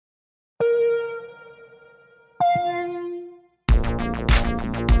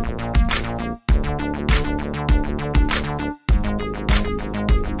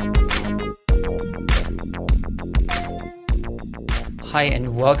Hi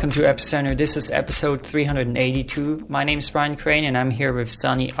and welcome to Epicenter. This is episode 382. My name is Brian Crane and I'm here with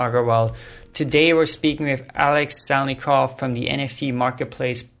Sunny Agarwal. Today we're speaking with Alex Salnikov from the NFT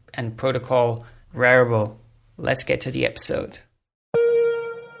marketplace and protocol Rarible. Let's get to the episode.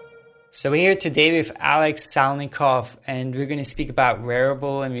 So we're here today with Alex Salnikov and we're going to speak about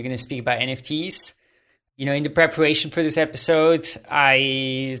Rarible and we're going to speak about NFTs. You know, in the preparation for this episode,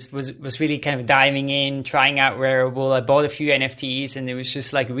 I was really kind of diving in, trying out Rarible. I bought a few NFTs and it was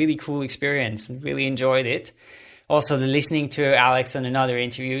just like a really cool experience and really enjoyed it. Also, listening to Alex on another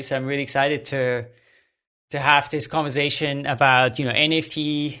interview. So I'm really excited to have this conversation about, you know,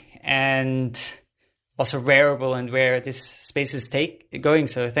 NFT and also Rarible and where this space is going.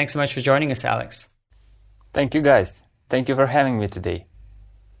 So thanks so much for joining us, Alex. Thank you, guys. Thank you for having me today.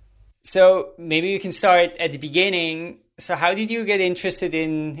 So maybe you can start at the beginning. So how did you get interested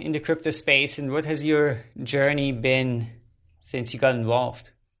in the crypto space and what has your journey been since you got involved?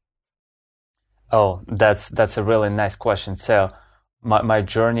 Oh, that's a really nice question. So my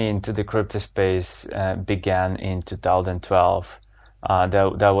journey into the crypto space began in 2012.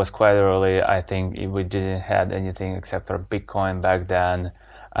 That was quite early. I think we didn't have anything except for Bitcoin back then.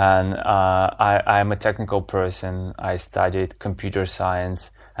 And I'm a technical person. I studied computer science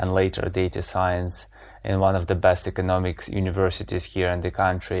and later data science in one of the best economics universities here in the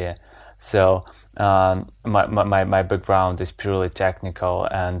country. So my background is purely technical,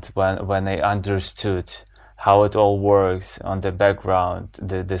 and when I understood how it all works on the background,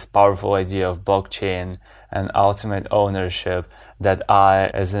 this powerful idea of blockchain and ultimate ownership, that I,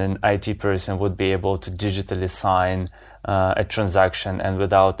 as an IT person, would be able to digitally sign a transaction, and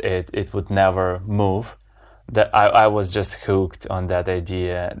without it would never move. That I was just hooked on that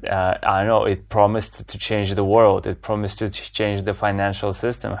idea. I know it promised to change the world. It promised to change the financial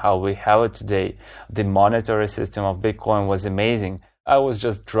system, how we have it today. The monetary system of Bitcoin was amazing. I was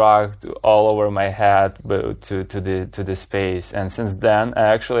just dragged all over my head to the space. And since then, I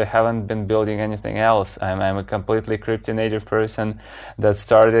actually haven't been building anything else. I'm a completely crypto native person that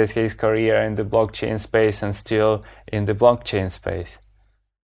started his career in the blockchain space and still in the blockchain space.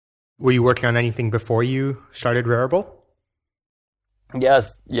 Were you working on anything before you started Rarible?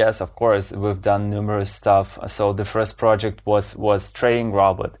 Yes, of course. We've done numerous stuff. So the first project was Trading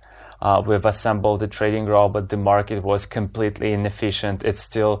Robot. We've assembled the Trading Robot. The market was completely inefficient. It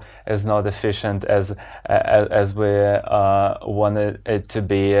still is not efficient as we wanted it to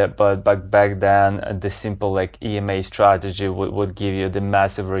be. But back then, the simple EMA strategy would give you the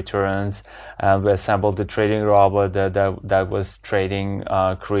massive returns. And we assembled the Trading Robot that was trading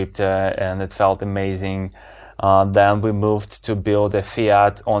crypto, and it felt amazing. Then we moved to build a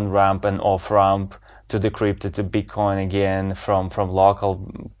fiat on-ramp and off-ramp to the crypto, to Bitcoin again, from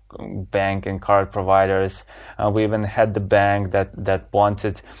local bank and card providers. We even had the bank that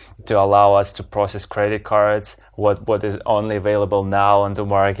wanted to allow us to process credit cards, what is only available now on the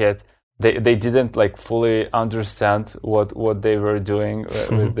market. They didn't fully understand what they were doing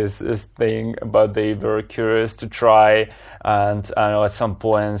with this thing, but they were curious to try. And I know at some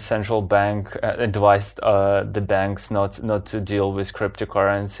point central bank advised the banks not to deal with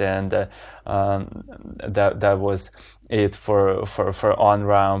cryptocurrency, and that was it for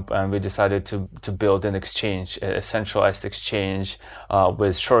on-ramp. And we decided to build an exchange, a centralized exchange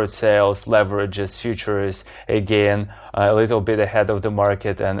with short sales, leverages, futures, again a little bit ahead of the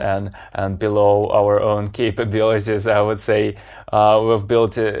market and below our own capabilities, I would say. We've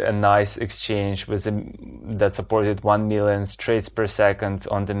built a nice exchange that supported 1 million trades per second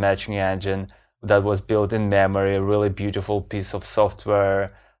on the matching engine that was built in memory, a really beautiful piece of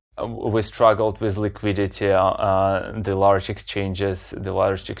software. We struggled with liquidity. The large exchanges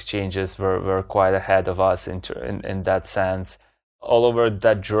were quite ahead of us in that sense. All over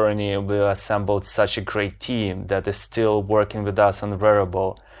that journey, we assembled such a great team that is still working with us on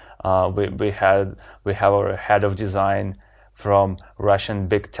Rarible. We have our head of design from Russian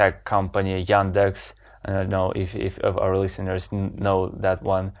big tech company Yandex. I don't know if our listeners know that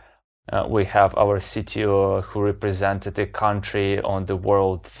one. We have our CTO who represented the country on the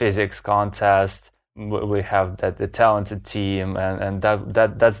World Physics Contest. We have the talented team, and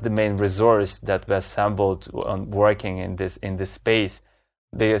that's the main resource that we assembled on working in this space,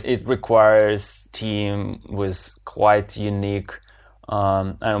 because it requires team with quite unique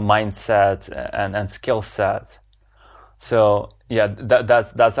mindset and skill set. So yeah,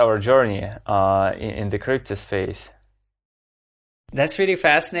 that's our journey in the crypto space. That's really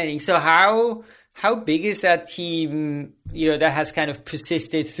fascinating. So how big is that team, that has kind of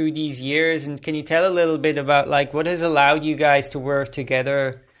persisted through these years? And can you tell a little bit about what has allowed you guys to work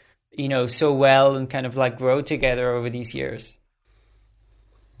together, so well and kind of grow together over these years?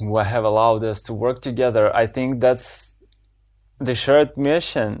 what have allowed us to work together, I think that's the shared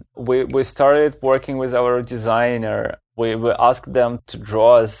mission. We started working with our designer. We asked them to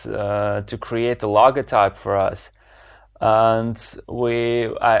draw us, to create a logotype for us. And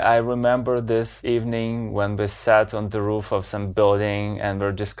I remember this evening when we sat on the roof of some building and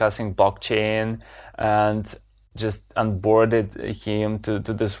we're discussing blockchain and just onboarded him to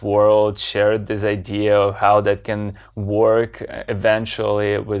this world, shared this idea of how that can work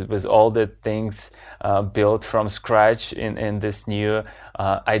eventually with all the things built from scratch in this new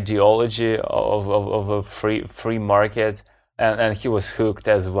ideology of a free market. And he was hooked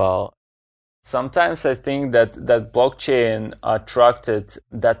as well. Sometimes I think that blockchain attracted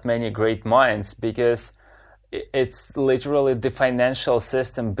that many great minds because it's literally the financial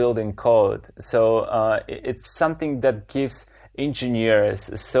system building code. So it's something that gives engineers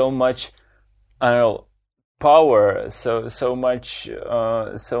so much, power, so much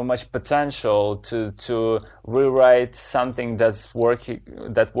potential to rewrite something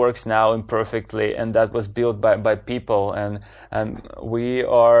that works now imperfectly and that was built by people, and we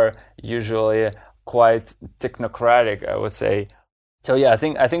are usually quite technocratic, I would say. So yeah, I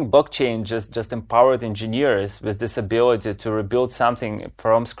think blockchain just empowered engineers with this ability to rebuild something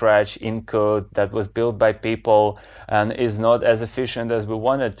from scratch in code that was built by people and is not as efficient as we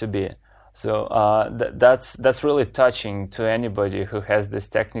want it to be. So that's really touching to anybody who has this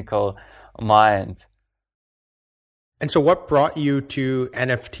technical mind. And so what brought you to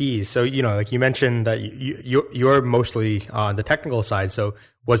NFTs? So, like you mentioned that you're mostly on the technical side. So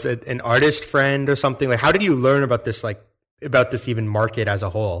was it an artist friend or something? Like, how did you learn about this, about this even market as a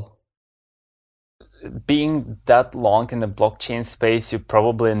whole? Being that long in the blockchain space, you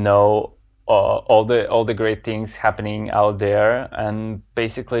probably know all the great things happening out there, and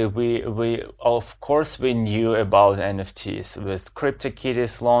basically we of course we knew about NFTs with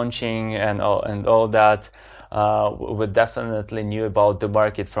CryptoKitties launching and all that. We definitely knew about the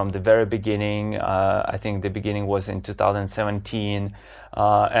market from the very beginning. I think the beginning was in 2017,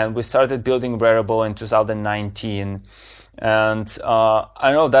 and we started building Rarible in 2019. And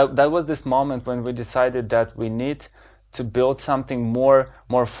I know that was this moment when we decided that we need to build something more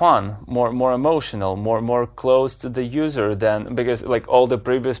fun, more emotional, more close to the user than, because like all the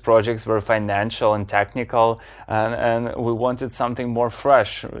previous projects were financial and technical, and we wanted something more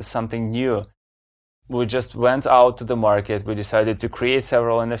fresh, something new. We just went out to the market. We decided to create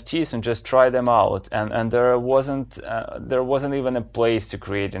several NFTs and just try them out. And there wasn't even a place to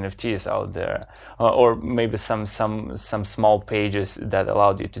create NFTs out there, or maybe some small pages that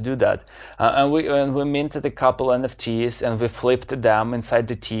allowed you to do that. And we minted a couple NFTs and we flipped them inside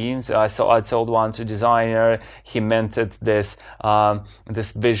the teams. I sold one to designer. He minted this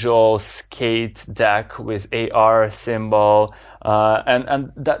visual skate deck with AR symbol.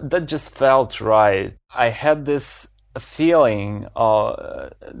 And that just felt right. I had this feeling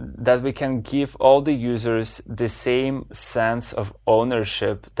that we can give all the users the same sense of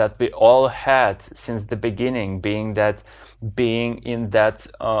ownership that we all had since the beginning, being in that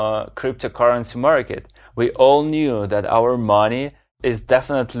cryptocurrency market. We all knew that our money is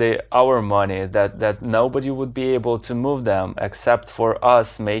definitely our money, that nobody would be able to move them except for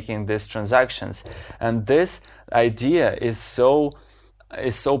us making these transactions. And this idea is so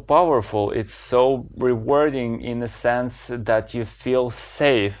powerful. It's so rewarding in the sense that you feel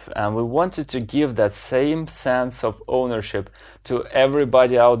safe, and we wanted to give that same sense of ownership to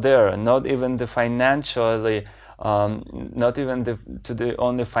everybody out there, not even the financially to the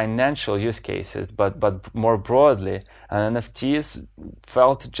only financial use cases, but more broadly. And NFTs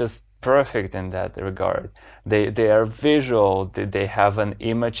felt just perfect in that regard. They are visual. They have an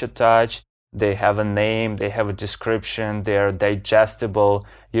image attached. They have a name. They have a description. They are digestible.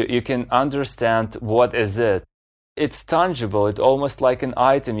 You can understand what is it. It's tangible. It's almost like an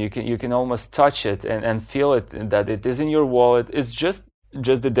item. You can almost touch it and feel it, that it is in your wallet. It's just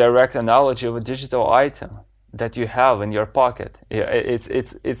the direct analogy of a digital item that you have in your pocket.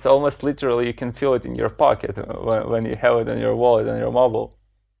 It's almost literally, you can feel it in your pocket when you have it in your wallet on your mobile.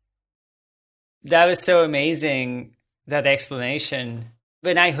 That was so amazing, that explanation.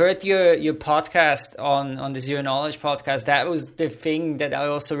 When I heard your podcast on the Zero Knowledge podcast, that was the thing that I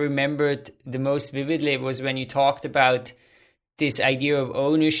also remembered the most vividly, was when you talked about this idea of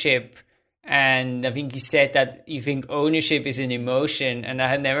ownership. And I think you said that you think ownership is an emotion, and I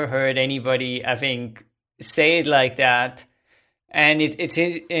had never heard anybody, I think, say it like that. And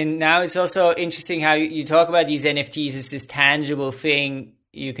and now it's also interesting how you talk about these NFTs as this tangible thing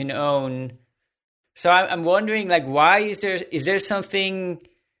you can own. So I'm wondering, like, why is there something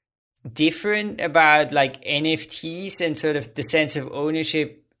different about like NFTs and sort of the sense of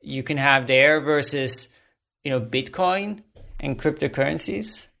ownership you can have there versus, Bitcoin and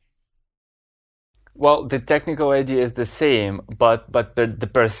cryptocurrencies? Well, the technical idea is the same, but the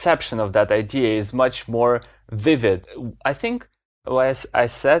perception of that idea is much more vivid. I think I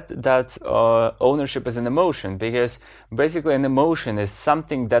said that ownership is an emotion, because basically an emotion is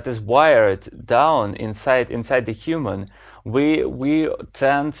something that is wired down inside the human. We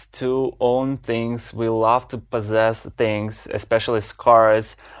tend to own things. We love to possess things, especially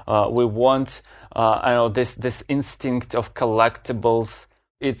cars. We want, this instinct of collectibles.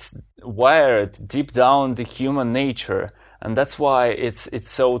 It's wired deep down the human nature, and that's why it's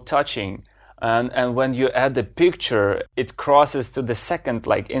so touching. And when you add the picture, it crosses to the second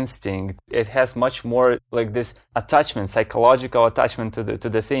instinct. It has much more this attachment, psychological attachment to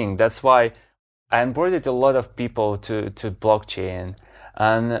the thing. That's why I onboarded a lot of people to blockchain,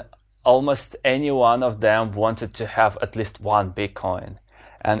 and almost any one of them wanted to have at least one Bitcoin.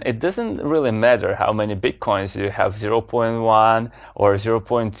 And it doesn't really matter how many Bitcoins you have, 0.1 or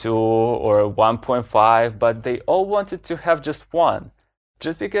 0.2 or 1.5, but they all wanted to have just one,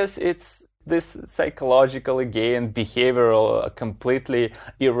 just because it's this psychological, again, behavioral, completely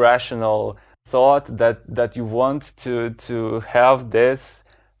irrational thought that you want to have this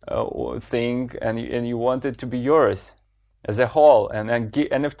thing and you want it to be yours as a whole. And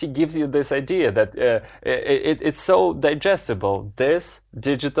NFT gives you this idea that it's so digestible. This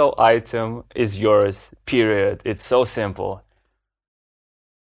digital item is yours, period. It's so simple.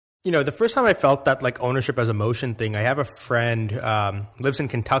 The first time I felt that ownership as emotion thing, I have a friend lives in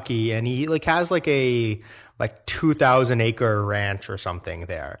Kentucky, and he has a 2,000 acre ranch or something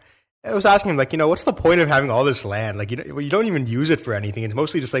there. I was asking him what's the point of having all this land? You don't even use it for anything. It's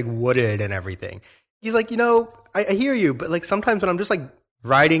mostly just wooded and everything. He's like, I hear you, but sometimes when I'm just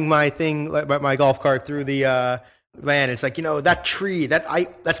riding my thing, my golf cart through the land, it's that tree,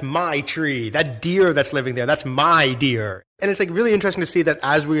 that's my tree. That deer that's living there, that's my deer. And it's really interesting to see that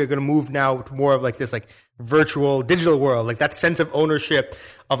as we are going to move now to more of this virtual digital world, that sense of ownership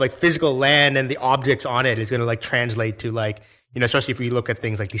of physical land and the objects on it is going to translate to especially if we look at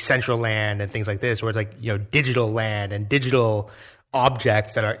things like Decentraland and things like this, where it's digital land and digital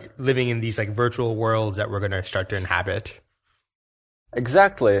objects that are living in these virtual worlds that we're going to start to inhabit.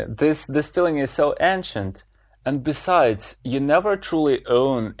 Exactly. This feeling is so ancient. And besides, you never truly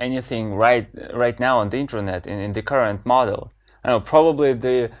own anything right now on the internet in the current model. I know probably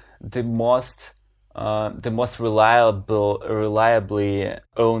the most reliably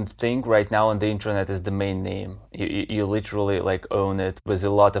owned thing right now on the internet is the main name. You literally own it with a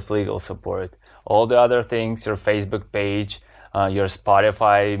lot of legal support. All the other things, your Facebook page, your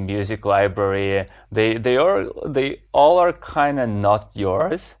Spotify music library, they all are kind of not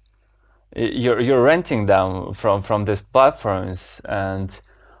yours. You're renting them from these platforms, and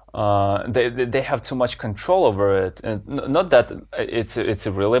they have too much control over it. And not that it's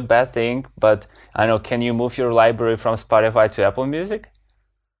a really bad thing, but I know. Can you move your library from Spotify to Apple Music?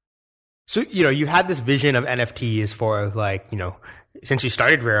 So you had this vision of NFTs for since you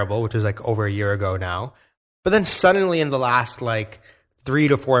started Rarible, which was over a year ago now, but then suddenly in the last 3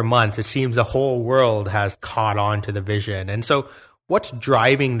 to 4 months, it seems the whole world has caught on to the vision. And so, what's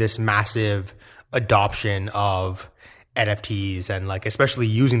driving this massive adoption of NFTs and especially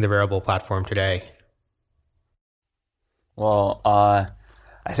using the Rarible platform today? Well,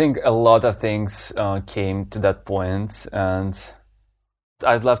 I think a lot of things came to that point, and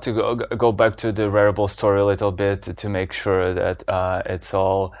I'd love to go back to the Rarible story a little bit to make sure that it's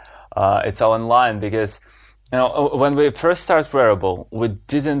all in line, because when we first started Rarible, we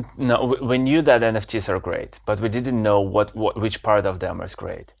didn't know. We knew that NFTs are great, but we didn't know which part of them is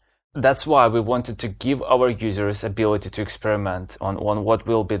great. That's why we wanted to give our users ability to experiment on what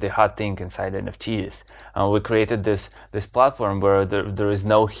will be the hot thing inside NFTs. We created this platform where there is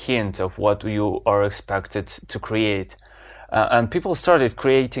no hint of what you are expected to create, and people started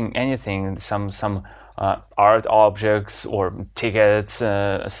creating anything, some art objects or tickets,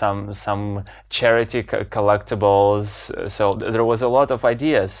 some charity collectibles. So there was a lot of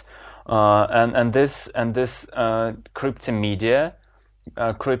ideas, and this crypto media,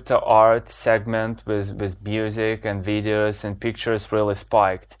 crypto art segment with music and videos and pictures really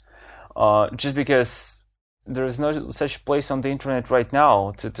spiked, just because there is no such place on the internet right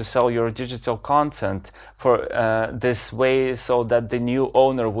now to sell your digital content for this way, so that the new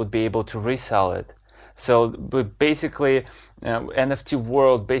owner would be able to resell it. So basically, NFT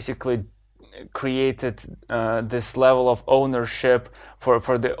world basically created this level of ownership for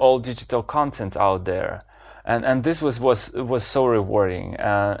the all digital content out there. And this was so rewarding.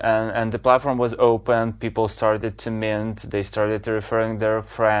 And the platform was open. People started to mint. They started to referring their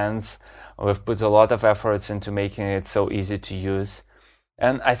friends. We've put a lot of efforts into making it so easy to use.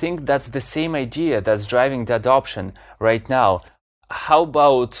 And I think that's the same idea that's driving the adoption right now. How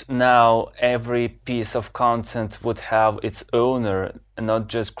about now every piece of content would have its owner, not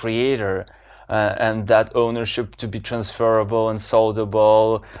just creator, and that ownership to be transferable and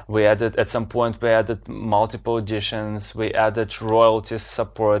soldable. At some point we added multiple editions. We added royalties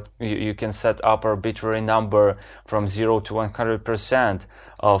support. You can set up arbitrary number from 0 to 100%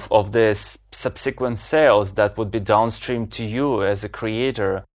 of this subsequent sales that would be downstream to you as a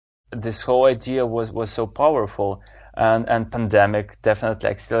creator. This whole idea was so powerful, and pandemic definitely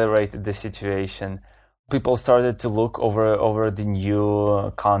accelerated the situation. People started to look over the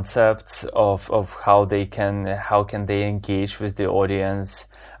new concepts of how can they engage with the audience.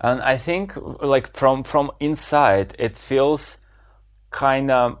 And I think like from inside it feels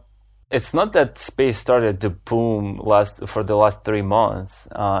kind of, it's not that space started to boom for the last 3 months.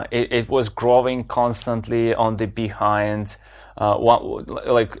 It was growing constantly on the behind,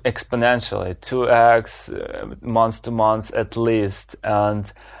 like exponentially, 2x months to months at least,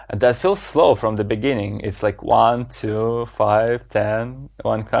 and that feels slow from the beginning. It's like 1, 2, 5, 10,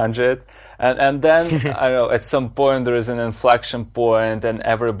 100, and then I don't know. At some point there is an inflection point, and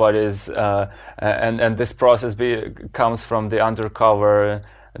everybody's and this process comes from the undercover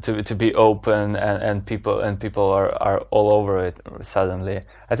to be open, and people are all over it suddenly.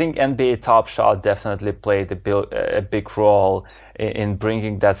 I think NBA Top Shot definitely played a big role in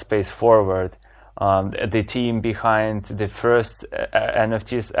bringing that space forward. The team behind the first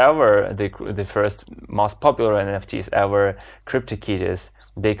NFTs ever, the first most popular NFTs ever, CryptoKitties,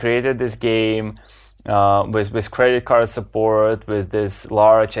 they created this game with credit card support, with this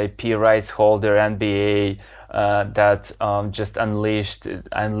large IP rights holder NBA. That just unleashed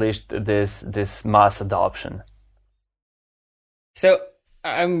this mass adoption. So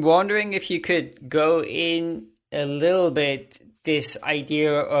I'm wondering if you could go in a little bit this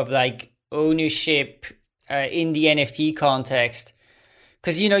idea of like ownership in the NFT context,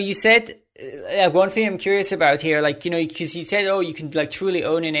 because you said one thing I'm curious about here, like because you said you can like truly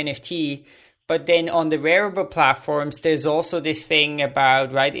own an NFT. But then on the Rarible platforms, there's also this thing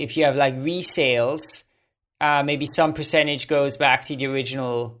about, right, if you have like resales, maybe some percentage goes back to the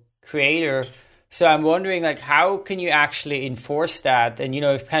original creator. So I'm wondering, like, how can you actually enforce that? And,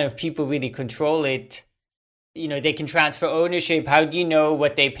 if kind of people really control it, they can transfer ownership. How do you know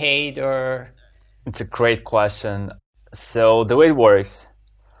what they paid? Or it's a great question. So the way it works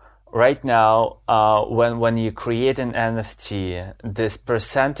right now, when you create an NFT, this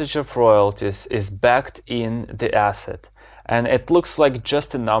percentage of royalties is backed in the asset, and it looks like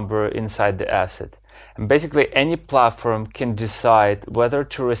just a number inside the asset. And basically any platform can decide whether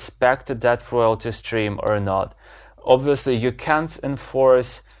to respect that royalty stream or not. Obviously, you can't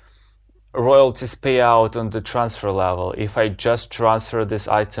enforce royalties payout on the transfer level. If I just transfer this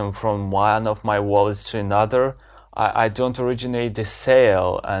item from one of my wallets to another, I don't originate the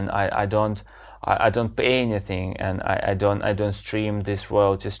sale, and I don't pay anything, and I don't stream this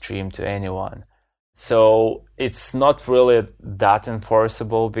royalty stream to anyone. So it's not really that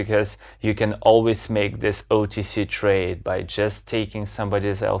enforceable, because you can always make this OTC trade by just taking somebody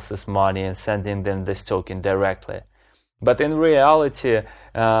else's money and sending them this token directly. But in reality,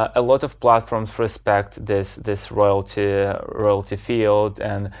 a lot of platforms respect this royalty field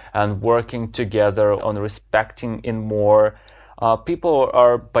and working together on respecting it more. People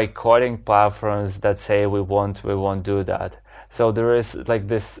are boycotting platforms that say we won't do that. So there is like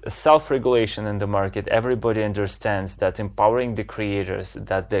this self-regulation in the market. Everybody understands that empowering the creators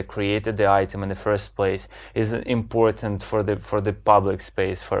that they created the item in the first place is important for the public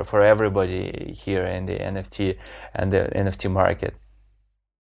space, for everybody here in the NFT and the NFT market.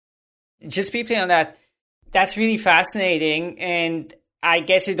 Just briefly on that, that's really fascinating, and I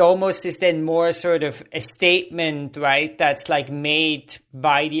guess it almost is then more sort of a statement, right? That's like made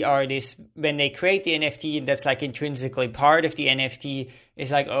by the artist when they create the NFT, and that's like intrinsically part of the NFT.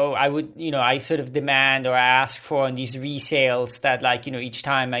 Is like, I sort of demand or ask for on these resales that like, each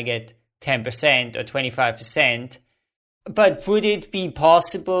time I get 10% or 25%. But would it be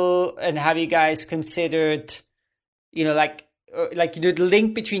possible, and have you guys considered, the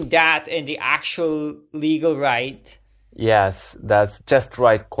link between that and the actual legal right? Yes, that's just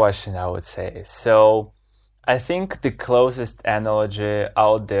right question, I would say. So I think the closest analogy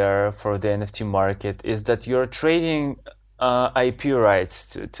out there for the NFT market is that you're trading IP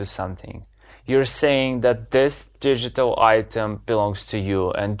rights to something. you're saying that this digital item belongs to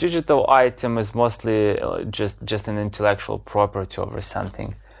you, and digital item is mostly just an intellectual property over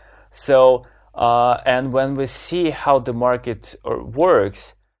something. So, and when we see how the market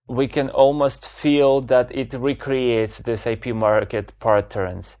works, we can almost feel that it recreates this IP market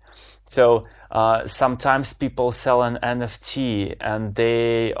patterns. So sometimes people sell an NFT and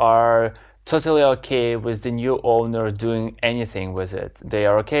they are totally okay with the new owner doing anything with it. They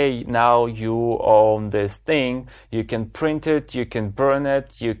are okay, now you own this thing, you can print it, you can burn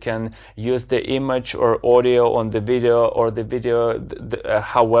it, you can use the image or audio on the video, or the video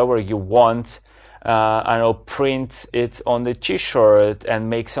however you want. Print it on the t-shirt and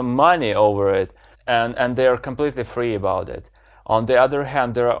make some money over it. And they are completely free about it. On the other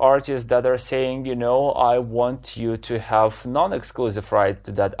hand, there are artists that are saying, I want you to have non-exclusive right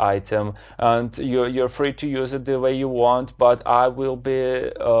to that item, and you're free to use it the way you want, but I will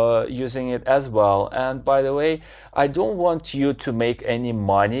be using it as well. And by the way, I don't want you to make any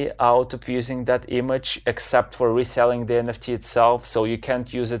money out of using that image except for reselling the NFT itself, so you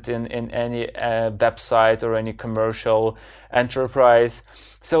can't use it in any website or any commercial enterprise.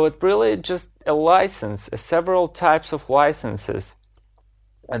 So it really just a license, several types of licenses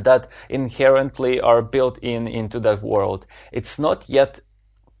that inherently are built into that world. It's not yet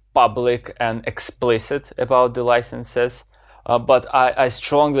public and explicit about the licenses, but I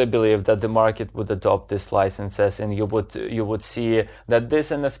strongly believe that the market would adopt these licenses, and you would see that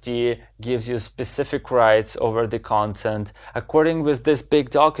this NFT gives you specific rights over the content according with this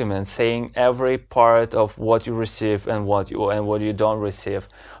big document saying every part of what you receive and what you don't receive.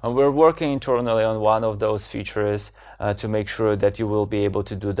 And we're working internally on one of those features to make sure that you will be able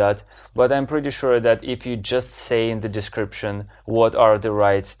to do that. But I'm pretty sure that if you just say in the description what are the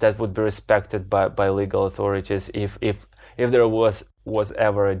rights, that would be respected by legal authorities if there was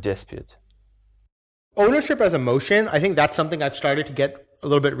ever a dispute. Ownership as emotion, I think that's something I've started to get a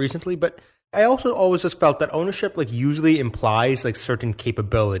little bit recently, but I also always just felt that ownership usually implies certain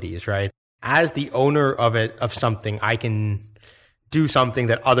capabilities, right? As the owner of something, I can do something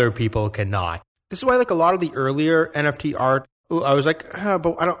that other people cannot. This is why a lot of the earlier NFT art, I was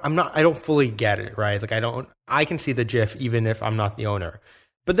but I don't fully get it, right? I can see the GIF even if I'm not the owner.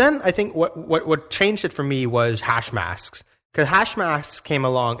 But then I think what changed it for me was Hashmasks. Because Hashmasks came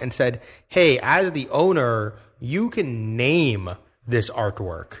along and said, hey, as the owner, you can name this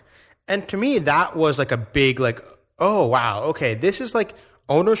artwork. And to me, that was a big oh, wow, okay, this is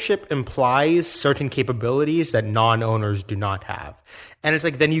ownership implies certain capabilities that non-owners do not have. And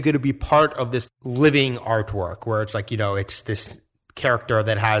it's then you get to be part of this living artwork where it's it's this character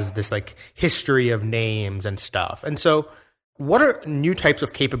that has this history of names and stuff. And so what are new types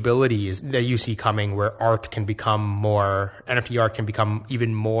of capabilities that you see coming where NFT art can become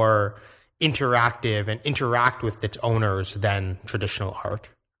even more interactive and interact with its owners than traditional art?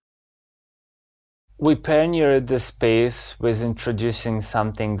 We pioneered the space with introducing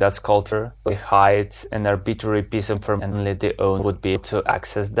something that's called we hide an arbitrary piece of information, and only the owner would be able to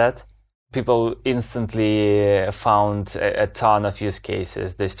access that. People instantly found a ton of use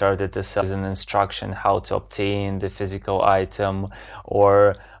cases. They started to sell an instruction how to obtain the physical item,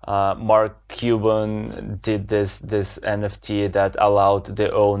 or Mark Cuban did this NFT that allowed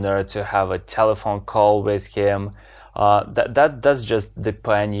the owner to have a telephone call with him. That's just the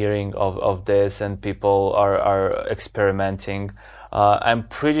pioneering of this, and people are experimenting. I'm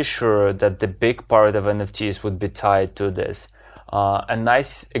pretty sure that the big part of NFTs would be tied to this. A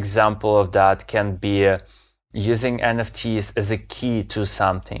nice example of that can be using NFTs as a key to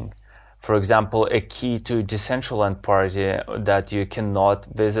something. For example, a key to a Decentraland party that you cannot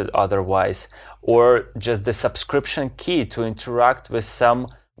visit otherwise, or just the subscription key to interact with some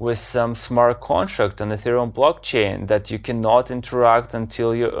smart contract on Ethereum blockchain that you cannot interact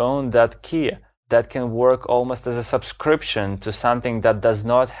until you own that key. That can work almost as a subscription to something that does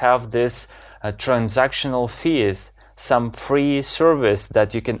not have this transactional fees, some free service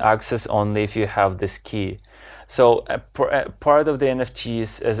that you can access only if you have this key. So part of the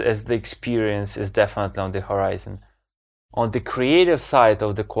NFTs as the experience is definitely on the horizon. On the creative side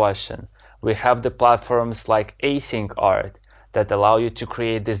of the question, we have the platforms like Async Art that allow you to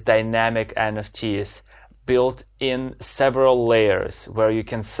create these dynamic NFTs built in several layers where you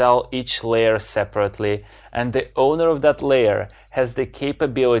can sell each layer separately, and the owner of that layer has the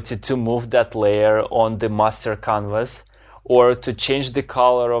capability to move that layer on the master canvas or to change the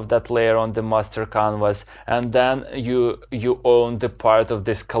color of that layer on the master canvas, and then you own the part of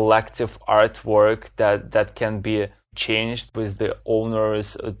this collective artwork that can be changed with the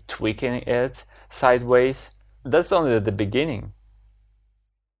owners tweaking it sideways. That's only the beginning.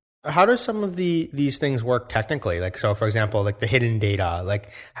 How does some of these things work technically? Like, so for example, like the hidden data, like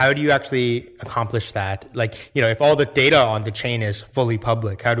how do you actually accomplish that? Like, if all the data on the chain is fully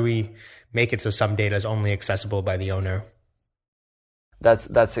public, how do we make it so some data is only accessible by the owner?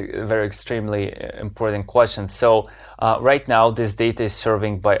 That's a very extremely important question. So right now, this data is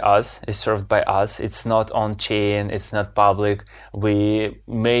served by us. It's not on chain. It's not public. We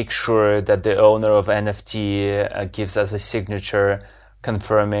make sure that the owner of NFT gives us a signature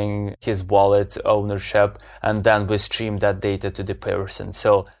confirming his wallet ownership, and then we stream that data to the person.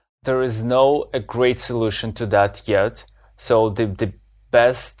 So there is no a great solution to that yet. So the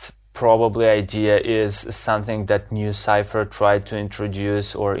best probably idea is something that NuCypher tried to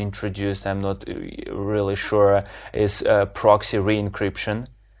introduce, I'm not really sure, is proxy re-encryption,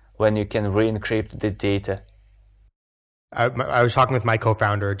 when you can re-encrypt the data. I was talking with my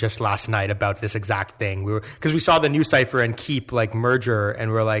co-founder just last night about this exact thing. Because we saw the NuCypher and Keep like merger,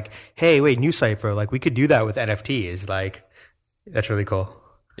 and we're like, hey, wait, NuCypher, like we could do that with NFTs. Like, that's really cool.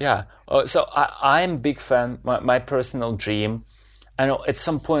 Yeah. So I'm a big fan. My personal dream. I know at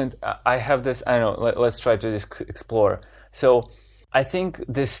some point I have this. I know. Let's try to explore. So I think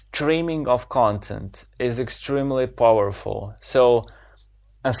the streaming of content is extremely powerful. So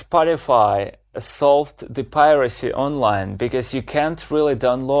Spotify solved the piracy online because you can't really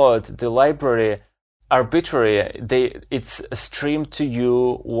download the library arbitrarily. It's streamed to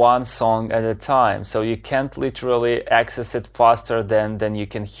you one song at a time, so you can't literally access it faster than you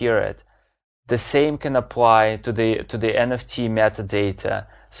can hear it. The same can apply to the NFT metadata.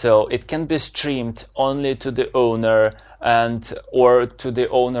 So it can be streamed only to the owner or to the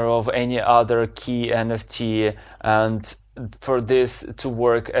owner of any other key NFT, and for this to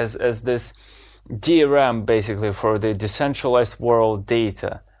work as this DRM basically for the decentralized world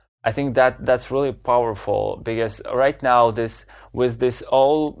data. I think that's really powerful because right now with this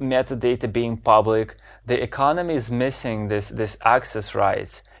all metadata being public, the economy is missing this access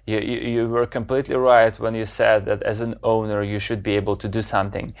rights. You were completely right when you said that as an owner you should be able to do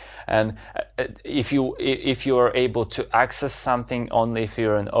something, and if you are able to access something only if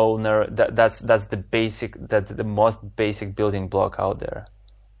you're an owner, that's the most basic building block out there.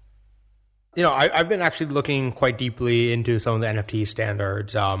 I've been actually looking quite deeply into some of the NFT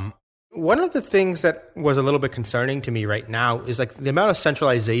standards. One of the things that was a little bit concerning to me right now is like the amount of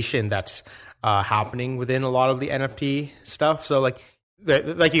centralization that's happening within a lot of the NFT stuff. So like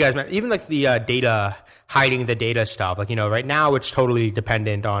you guys mentioned, even like the data, hiding the data stuff, like, right now it's totally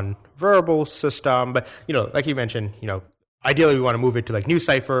dependent on Verbal system. But, like you mentioned, ideally we want to move it to like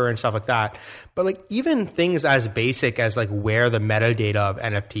NuCypher and stuff like that. But like even things as basic as like where the metadata of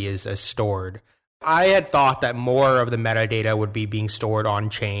NFT is stored. I had thought that more of the metadata would be being stored on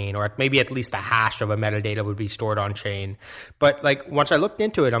chain, or maybe at least the hash of a metadata would be stored on chain. But like once I looked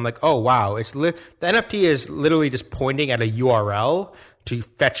into it, I'm like, oh wow, the NFT is literally just pointing at a URL to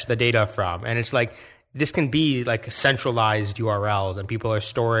fetch the data from. And it's like, this can be like centralized URLs, and people are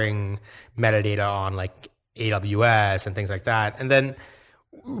storing metadata on like AWS and things like that. And then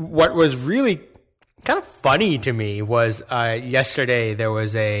what was really kind of funny to me was yesterday there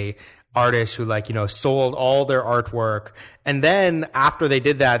was a artist who sold all their artwork, and then after they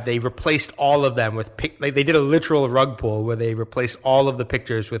did that, they replaced all of them with they did a literal rug pull where they replaced all of the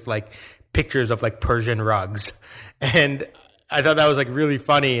pictures with like pictures of like Persian rugs. And I thought that was like really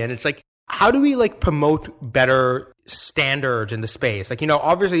funny. And it's like, how do we like promote better standards in the space? Like,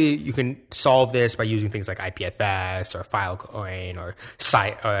 obviously you can solve this by using things like IPFS or Filecoin or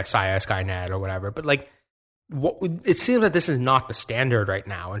Skynet or whatever. But like, it seems that this is not the standard right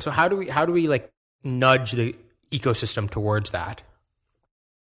now. And so how do we like nudge the ecosystem towards that?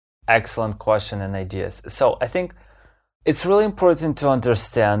 Excellent question and ideas. So I think it's really important to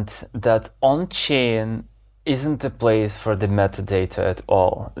understand that on-chain isn't a place for the metadata at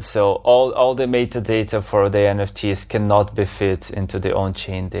all. So all the metadata for the NFTs cannot be fit into the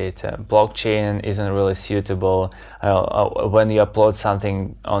on-chain data. Blockchain isn't really suitable. When you upload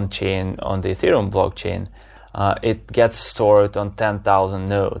something on-chain on the Ethereum blockchain, it gets stored on 10,000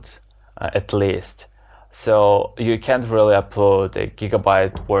 nodes at least. So you can't really upload a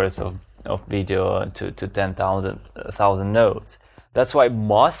gigabyte worth of video to 10,000 nodes. That's why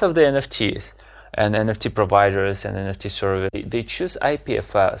most of the NFTs and NFT providers and NFT service, they choose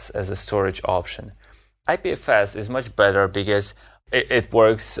IPFS as a storage option. IPFS is much better because it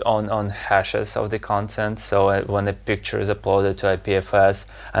works on hashes of the content. So when a picture is uploaded to IPFS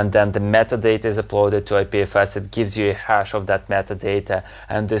and then the metadata is uploaded to IPFS, it gives you a hash of that metadata.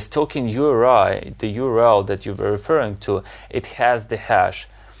 And this token URI, the URL that you were referring to, it has the hash.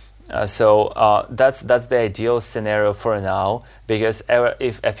 That's the ideal scenario for now, because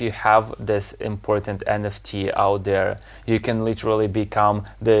if you have this important NFT out there, you can literally become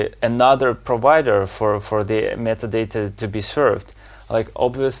another provider for the metadata to be served. Like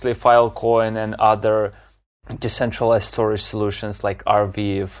obviously Filecoin and other decentralized storage solutions like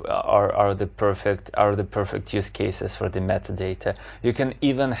Arweave are the perfect use cases for the metadata. You can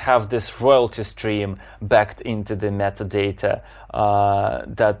even have this royalty stream backed into the metadata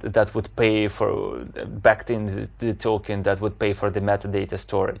that would pay for backed in the token that would pay for the metadata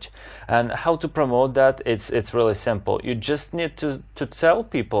storage. And how to promote that? It's really simple. You just need to tell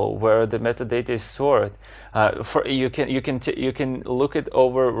people where the metadata is stored. You can look it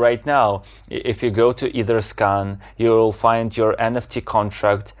over right now. If you go to Etherscan, you will find your NFT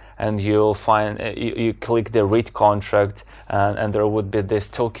contract, and you'll find you click the read contract, and there would be this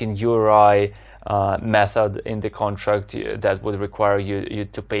token URI method in the contract that would require you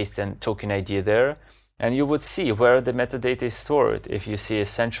to paste a token ID there, and you would see where the metadata is stored. If you see a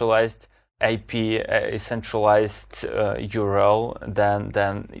centralized IP, a centralized URL, then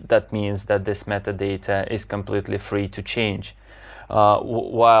that means that this metadata is completely free to change.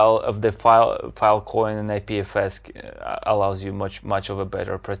 While of the Filecoin and IPFS allows you much of a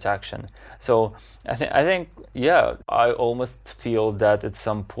better protection. So I think I almost feel that at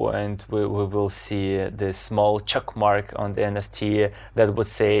some point we will see this small check mark on the NFT that would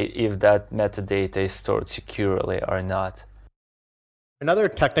say if that metadata is stored securely or not. Another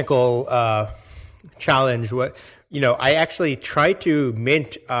technical challenge, I actually tried to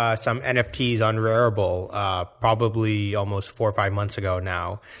mint some NFTs on Rarible probably almost 4 or 5 months ago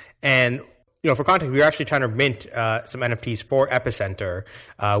now. And, for context, we were actually trying to mint some NFTs for Epicenter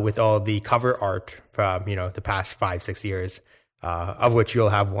with all the cover art from, the past 5-6 years, of which you'll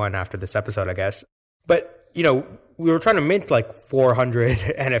have one after this episode, I guess. But, we were trying to mint like 400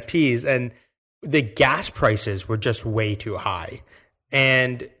 NFTs, and the gas prices were just way too high.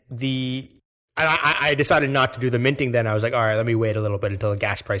 And I decided not to do the minting then. I was like, all right, let me wait a little bit until the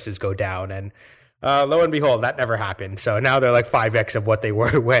gas prices go down. And lo and behold, that never happened. So now they're like 5x of what they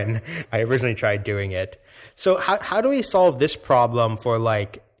were when I originally tried doing it. So how do we solve this problem for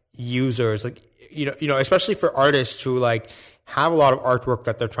like users, like, especially for artists who like have a lot of artwork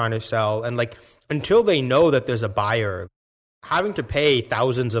that they're trying to sell, and like until they know that there's a buyer, having to pay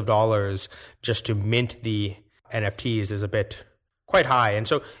thousands of dollars just to mint the NFTs is a bit quite high. And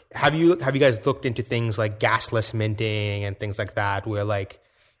so have you guys looked into things like gasless minting and things like that, where like,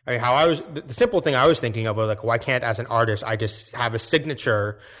 the simple thing I was thinking of was like, why can't, as an artist, I just have a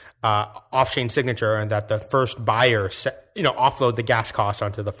signature, off-chain signature, and that the first buyer, offload the gas cost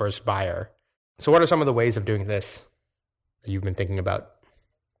onto the first buyer. So what are some of the ways of doing this that you've been thinking about?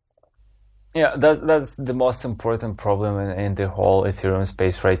 Yeah, that's the most important problem in the whole Ethereum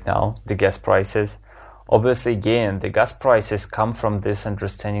space right now, the gas prices. Obviously, again, the gas prices come from this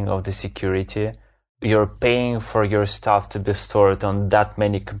understanding of the security. You're paying for your stuff to be stored on that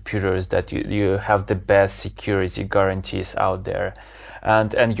many computers that you have the best security guarantees out there.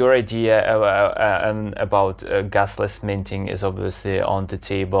 And your idea about gasless minting is obviously on the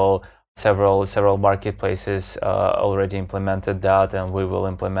table. Several marketplaces already implemented that, and we will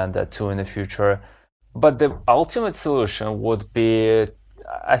implement that too in the future. But the ultimate solution would be,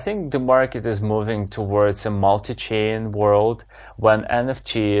 I think the market is moving towards a multi-chain world when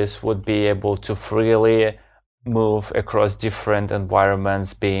NFTs would be able to freely move across different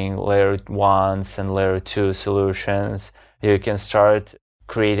environments, being layer 1s and layer 2 solutions. You can start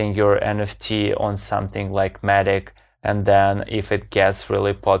creating your NFT on something like Matic, and then if it gets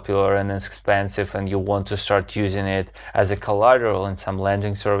really popular and expensive and you want to start using it as a collateral in some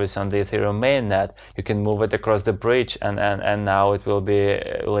lending service on the Ethereum mainnet, you can move it across the bridge, and now it will be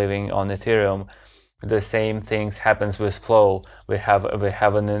living on Ethereum. The same things happens with Flow. We have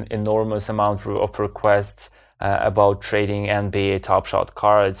an enormous amount of requests about trading NBA Top Shot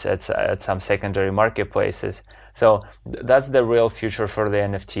cards at some secondary marketplaces. So that's the real future for the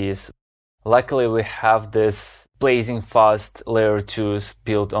NFTs. Luckily, we have this blazing fast layer 2s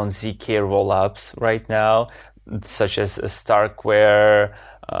built on ZK rollups right now, such as Starkware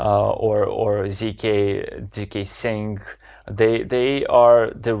or ZK Sync. They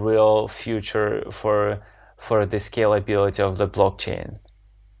are the real future for the scalability of the blockchain.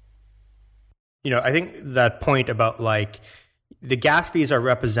 I think that point about like the gas fees are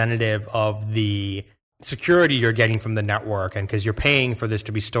representative of the security you're getting from the network, and because you're paying for this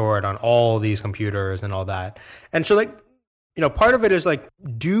to be stored on all these computers and all that. And so like, part of it is like,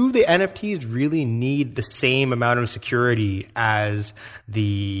 do the NFTs really need the same amount of security as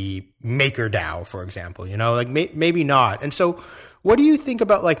the MakerDAO, for example? Like maybe not. And so what do you think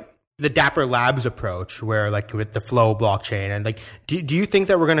about like the Dapper Labs approach, where like with the Flow blockchain, and like, do you think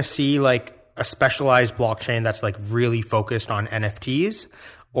that we're going to see like a specialized blockchain that's like really focused on NFTs?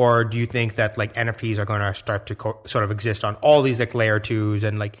 Or do you think that like NFTs are going to start to sort of exist on all these like layer twos?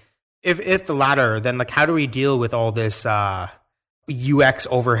 And like, if the latter, then like, how do we deal with all this UX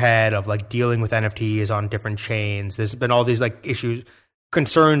overhead of like dealing with NFTs on different chains? There's been all these like issues,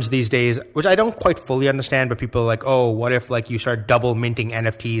 concerns these days, which I don't quite fully understand, but people are like, oh, what if like you start double minting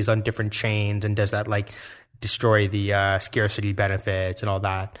NFTs on different chains, and does that like destroy the scarcity benefits and all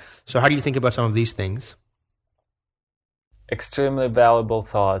that? So how do you think about some of these things? Extremely valuable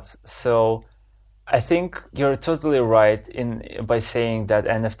thoughts. So I think you're totally right by saying that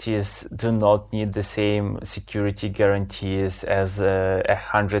NFTs do not need the same security guarantees as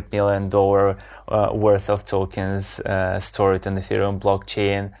 $100 million worth of tokens stored on Ethereum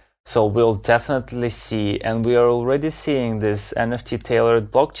blockchain. So we'll definitely see, and we are already seeing this NFT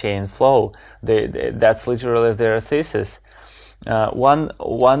tailored blockchain Flow. That's literally their thesis.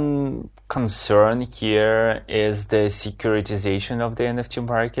 One concern here is the securitization of the NFT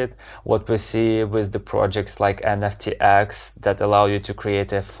market. What we see with the projects like NFTX that allow you to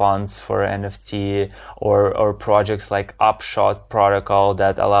create funds for NFT, or projects like Upshot Protocol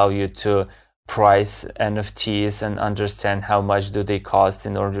that allow you to price NFTs and understand how much do they cost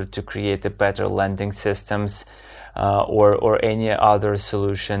in order to create a better lending systems, or any other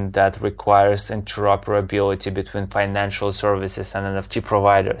solution that requires interoperability between financial services and NFT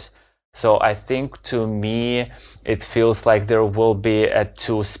providers. So I think, to me, it feels like there will be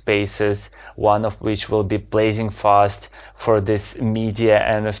two spaces, one of which will be blazing fast for this media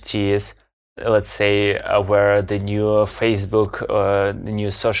NFTs, let's say where the new Facebook, the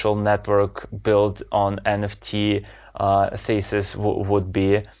new social network built on NFT thesis would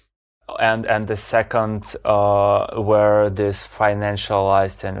be. And the second, where this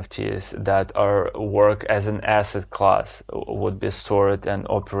financialized NFTs that work as an asset class would be stored and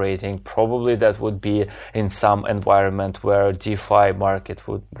operating. Probably that would be in some environment where DeFi market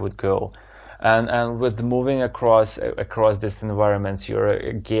would go. And with moving across these environments, you're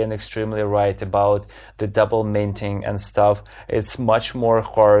again extremely right about the double minting and stuff. It's much more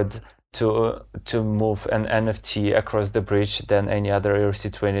hard to move an NFT across the bridge than any other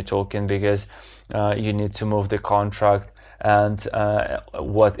ERC20 token, because you need to move the contract. And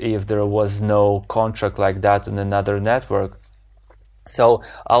what if there was no contract like that on another network? So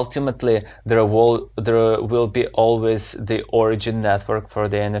ultimately, there will be always the origin network for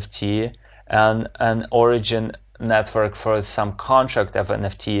the NFT and an origin network for some contract of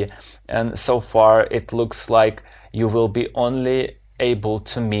NFT. And so far, it looks like you will be only able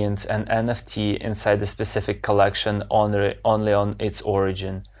to mint an NFT inside a specific collection only on its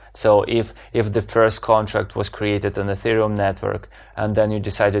origin. So if the first contract was created on Ethereum network and then you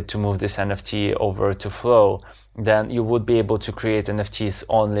decided to move this NFT over to Flow, then you would be able to create NFTs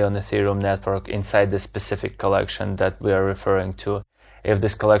only on Ethereum network inside the specific collection that we are referring to. If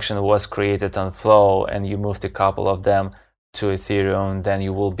this collection was created on Flow and you moved a couple of them to Ethereum, then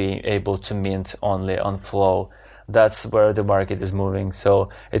you will be able to mint only on Flow. That's where the market is moving. So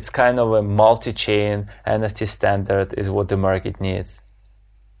it's kind of a multi-chain NFT standard is what the market needs.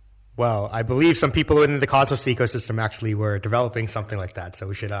 Well, I believe some people in the Cosmos ecosystem actually were developing something like that. So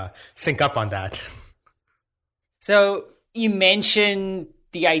we should sync up on that. So you mentioned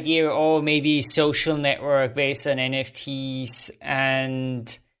the idea of maybe social network based on NFTs.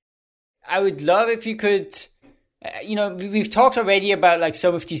 And I would love if you could... we've talked already about like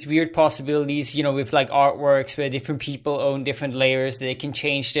some of these weird possibilities, with like artworks where different people own different layers, they can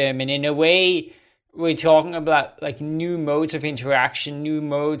change them. And in a way, we're talking about like new modes of interaction, new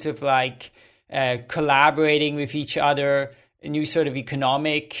modes of like collaborating with each other, new sort of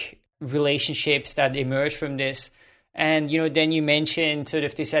economic relationships that emerge from this. And, then you mentioned sort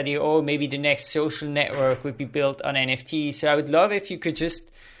of this idea, maybe the next social network would be built on NFTs. So I would love if you could just,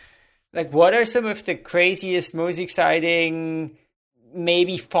 like, what are some of the craziest, most exciting,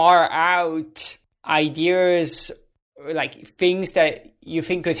 maybe far out ideas, like things that you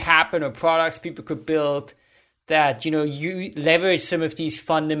think could happen, or products people could build that, you leverage some of these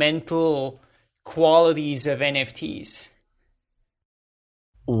fundamental qualities of NFTs?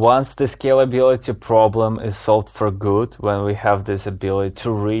 Once the scalability problem is solved for good, when we have this ability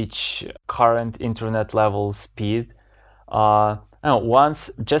to reach current internet level speed,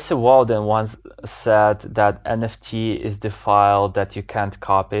 once Jesse Walden once said that NFT is the file that you can't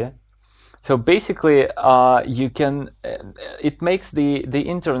copy. So basically, it makes the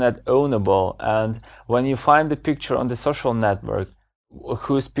internet ownable. And when you find the picture on the social network,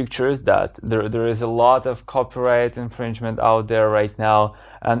 whose picture is that? There is a lot of copyright infringement out there right now,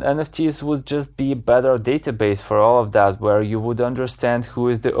 and NFTs would just be a better database for all of that, where you would understand who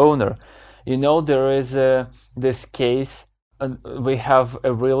is the owner. There is this case. We have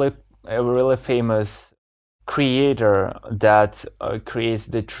a really famous creator that creates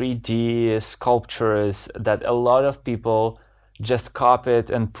the 3D sculptures that a lot of people just copy it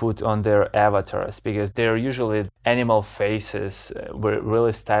and put on their avatars, because they're usually animal faces,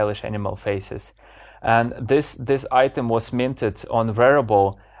 really stylish animal faces. And this item was minted on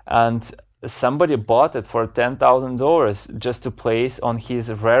Rarible, and somebody bought it for $10,000 just to place on his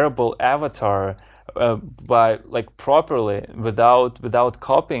Rarible avatar by properly, without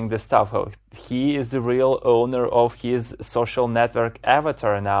copying the stuff. He is the real owner of his social network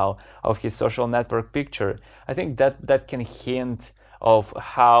avatar now, of his social network picture. I think that can hint of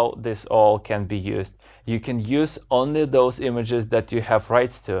how this all can be used. You can use only those images that you have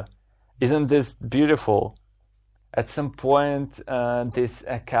rights to. Isn't this beautiful? At some point, this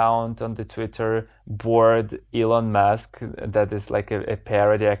account on the Twitter bored Elon Musk, that is like a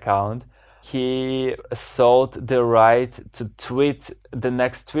parody account. He sold the right to tweet the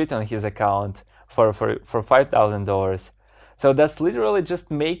next tweet on his account for $5,000. So that's literally just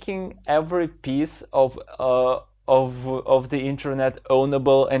making every piece of the internet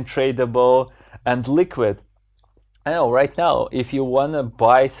ownable and tradable and liquid. I know right now, if you want to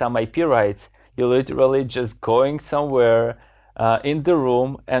buy some IP rights, you're literally just going somewhere in the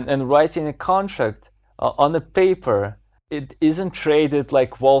room and writing a contract on a paper. It isn't traded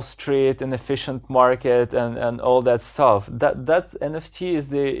like Wall Street, an efficient market, and all that stuff. That's NFT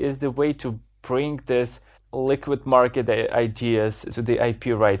is the way to bring this liquid market ideas to the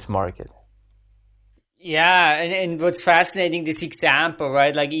IP rights market. Yeah, and what's fascinating, this example,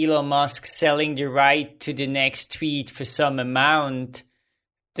 right? Like Elon Musk selling the right to the next tweet for some amount.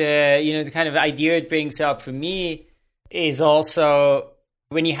 The kind of idea it brings up for me is also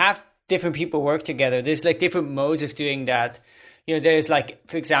when you have different people work together, there's like different modes of doing that. There's like,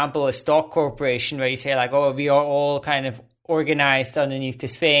 for example, a stock corporation where you say like, oh, we are all kind of organized underneath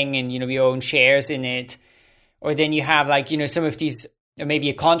this thing and, we own shares in it. Or then you have like, some of these, maybe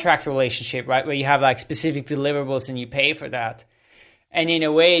a contract relationship, right? Where you have like specific deliverables and you pay for that. And in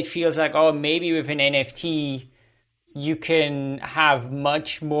a way it feels like, oh, maybe with an NFT, you can have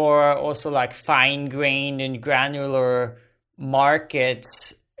much more also like fine-grained and granular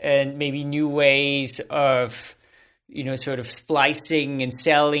markets and maybe new ways of, sort of splicing and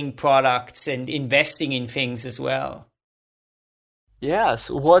selling products and investing in things as well. Yes.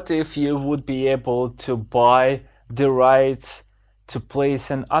 What if you would be able to buy the rights to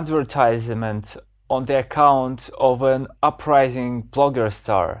place an advertisement on the account of an uprising blogger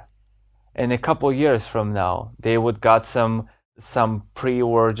star? In a couple years from now, they would got some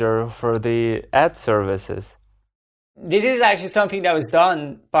pre-order for the ad services. This is actually something that was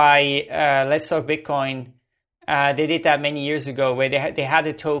done by Let's Talk Bitcoin. They did that many years ago, where they had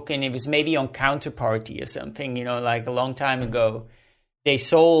a token. It was maybe on Counterparty or something, like a long time ago. They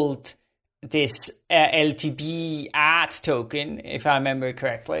sold this LTB ad token, if I remember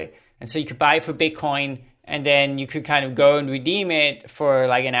correctly. And so you could buy it for Bitcoin, and then you could kind of go and redeem it for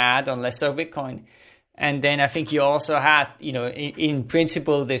like an ad on Let's Talk Bitcoin. And then I think you also had, in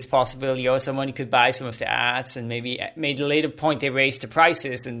principle, this possibility also someone could buy some of the ads, and maybe at a later point they raised the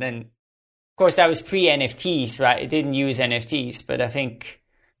prices. And then, of course, that was pre-NFTs, right? It didn't use NFTs, but I think,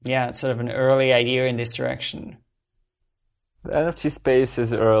 it's sort of an early idea in this direction. The NFT space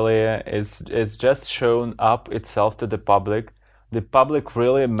is early. It's just shown up itself to the public. The public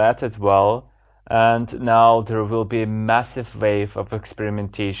really met it well. And now there will be a massive wave of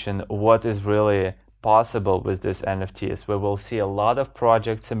experimentation. What is really possible with this NFTs? We will see a lot of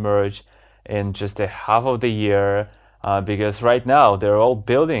projects emerge in just a half of the year, because right now they're all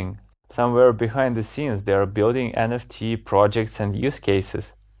building somewhere behind the scenes. They're building NFT projects and use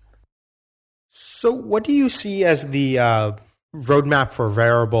cases. So what do you see as the roadmap for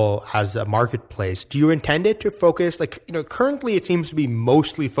Rarible as a marketplace? Do you intend it to focus, currently it seems to be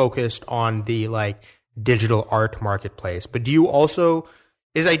mostly focused on the digital art marketplace, but do you also,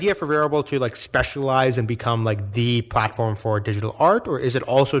 is the idea for Rarible to specialize and become the platform for digital art, or is it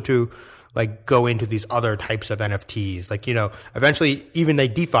also to go into these other types of NFTs? Eventually even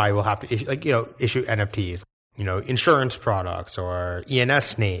DeFi will have to issue NFTs, insurance products or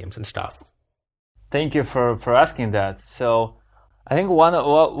ENS names and stuff. Thank you for asking that. So I think one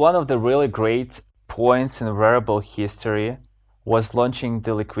of the really great points in Rarible history was launching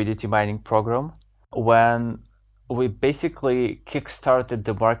the liquidity mining program, when we basically kickstarted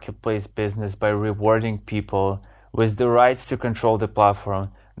the marketplace business by rewarding people with the rights to control the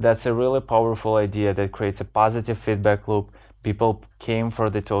platform. That's a really powerful idea that creates a positive feedback loop. People came for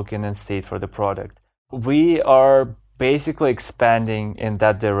the token and stayed for the product. We are basically expanding in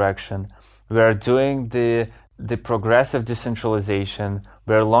that direction. We are doing the progressive decentralization.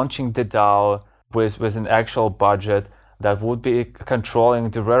 We're launching the DAO with an actual budget that would be controlling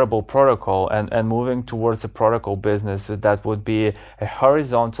the Rarible protocol and moving towards a protocol business that would be a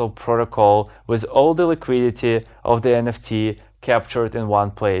horizontal protocol with all the liquidity of the NFT captured in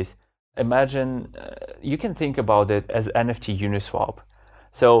one place. Imagine, you can think about it as NFT Uniswap.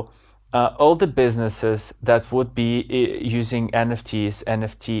 So all the businesses that would be using NFTs,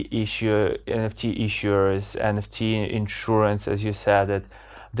 NFT issuers, NFT insurance, as you said it,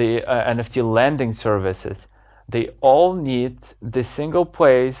 the NFT lending services, they all need the single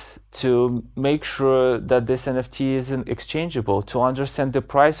place to make sure that this NFT is exchangeable, to understand the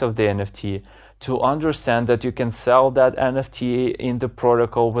price of the NFT, to understand that you can sell that NFT in the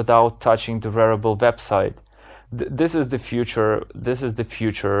protocol without touching the Rarible website. This is the future. This is the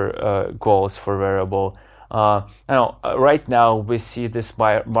future goals for Rarible. Right now we see this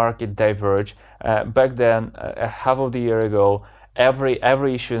market diverge. Back then, half of the year ago, every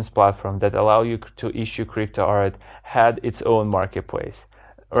issuance platform that allow you to issue crypto art had its own marketplace.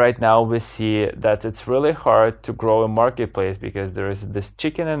 Right now we see that it's really hard to grow a marketplace because there is this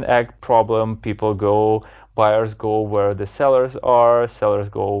chicken and egg problem. Buyers go where the sellers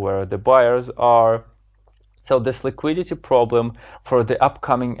go where the buyers are. So this liquidity problem for the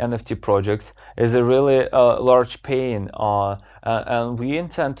upcoming NFT projects is a really large pain, and we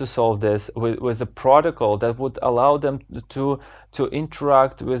intend to solve this with a protocol that would allow them to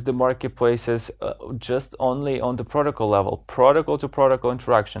interact with the marketplaces just only on the protocol level, protocol to protocol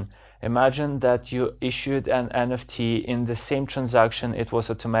interaction. Imagine that you issued an NFT in the same transaction, it was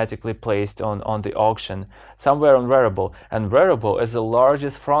automatically placed on the auction somewhere on Rarible, and Rarible is the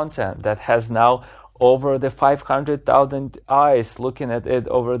largest front end that has now over the 500,000 eyes looking at it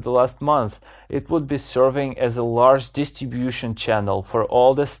over the last month. It would be serving as a large distribution channel for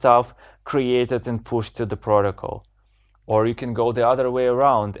all the stuff created and pushed to the protocol. Or you can go the other way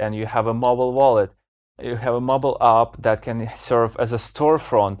around and you have a mobile wallet. You have a mobile app that can serve as a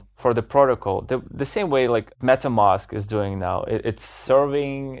storefront for the protocol. The same way like MetaMask is doing now. It's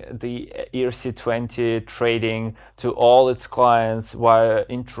serving the ERC20 trading to all its clients while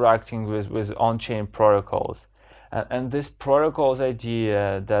interacting with on-chain protocols. And this protocol's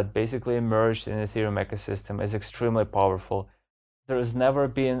idea that basically emerged in the Ethereum ecosystem is extremely powerful. There has never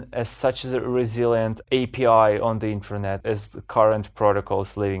been such a resilient API on the internet as the current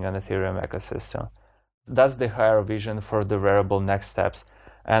protocols living on the Ethereum ecosystem. That's the higher vision for the Rarible next steps.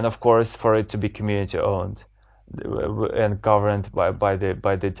 And of course, for it to be community owned and governed by the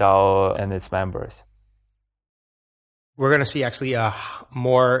DAO and its members. We're going to see actually a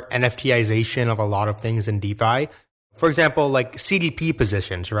more NFTization of a lot of things in DeFi. For example, like CDP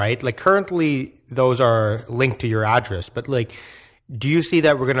positions, right? Like currently those are linked to your address, but like, do you see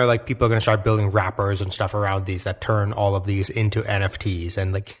that people are going to start building wrappers and stuff around these that turn all of these into NFTs?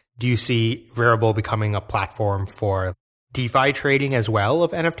 And like, do you see Rarible becoming a platform for DeFi trading as well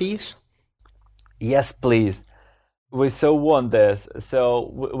of NFTs? Yes, please. We so want this.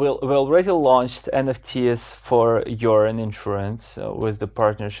 So we already launched NFTs for Urine Insurance with the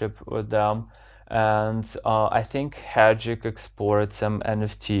partnership with them. And I think Hagic explored some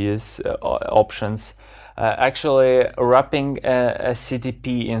NFTs options. Actually, wrapping a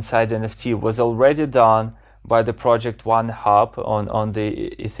CDP inside NFT was already done by the Project One Hub on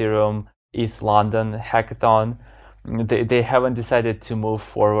the Ethereum ETH London hackathon. They haven't decided to move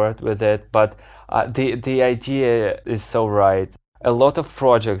forward with it, but the idea is so right. A lot of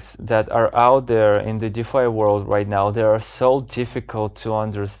projects that are out there in the DeFi world right now, they are so difficult to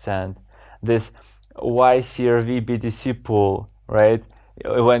understand. This YCRV BTC pool, right?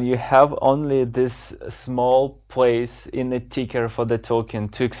 When you have only this small place in the ticker for the token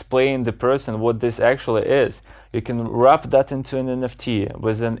to explain the person what this actually is, you can wrap that into an NFT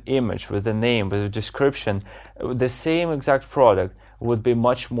with an image, with a name, with a description. The same exact product would be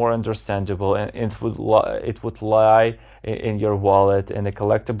much more understandable, and it would lie in your wallet in a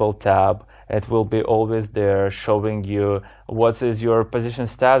collectible tab. It will be always there showing you what is your position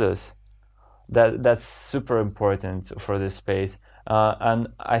status. That's super important for this space. And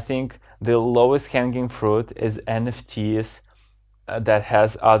I think the lowest hanging fruit is NFTs that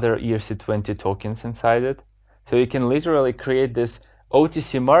has other ERC20 tokens inside it. So you can literally create this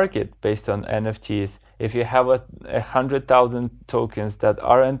OTC market based on NFTs. If you have 100,000 tokens that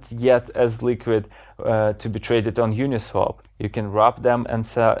aren't yet as liquid to be traded on Uniswap, you can wrap them and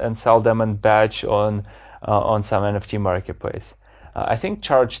sell them and batch on on some NFT marketplace. I think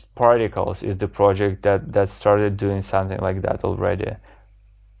Charged Particles is the project that started doing something like that already.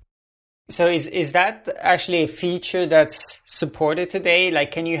 So is that actually a feature that's supported today?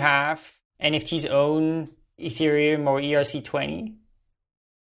 Like, can you have NFTs own Ethereum or ERC20?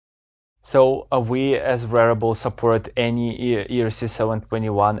 So we as Rarible support any ERC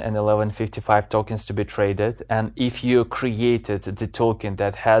 721 and 1155 tokens to be traded. And if you created the token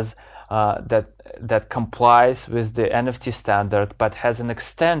that has that complies with the NFT standard, but has an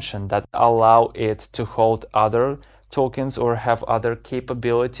extension that allow it to hold other tokens or have other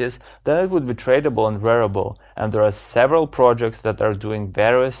capabilities, then it would be tradable and Rarible. And there are several projects that are doing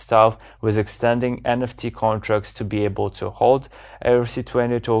various stuff with extending NFT contracts to be able to hold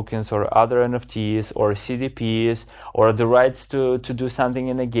ERC20 tokens or other NFTs or CDPs or the rights to do something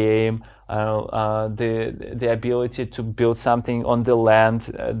in a game, the ability to build something on the land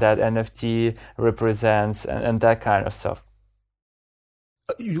that NFT represents and that kind of stuff.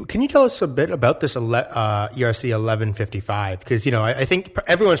 Can you tell us a bit about this ERC 1155? Because, I think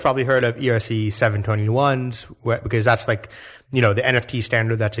everyone's probably heard of ERC 721s because that's like, the NFT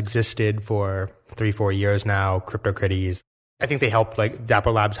standard that's existed for 3-4 years now, CryptoKitties. I think they helped, like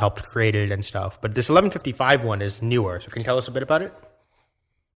Dapper Labs helped create it and stuff. But this 1155 one is newer. So can you tell us a bit about it?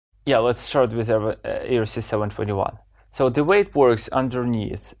 Yeah, let's start with ERC 721. So the way it works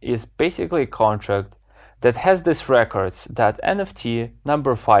underneath is basically a contract that has this records that NFT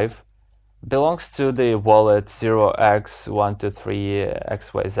number 5 belongs to the wallet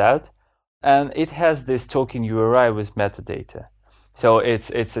 0x123xyz, and it has this token URI with metadata. So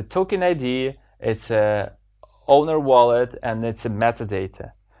it's a token ID, it's a owner wallet, and it's a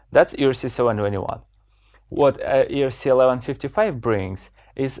metadata. That's ERC 721. What ERC 1155 brings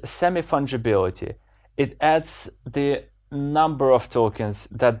is semi-fungibility. It adds the number of tokens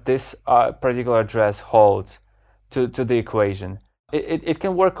that this particular address holds to the equation. It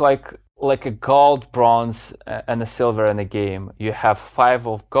can work like a gold, bronze, and a silver in a game. You have 5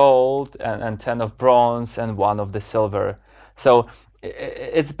 of gold and 10 of bronze and 1 of the silver. So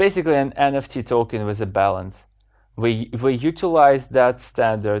it's basically an NFT token with a balance. We utilize that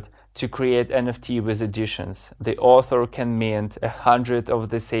standard to create NFT with additions. The author can mint 100 of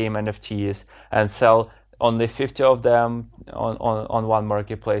the same NFTs and sell only 50 of them on one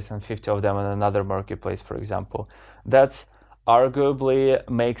marketplace and 50 of them on another marketplace, for example. That's arguably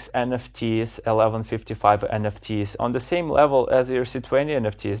makes NFTs, 1155 NFTs, on the same level as ERC20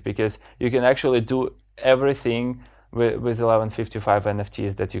 NFTs, because you can actually do everything with 1155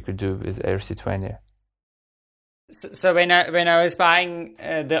 NFTs that you could do with ERC20. So when I was buying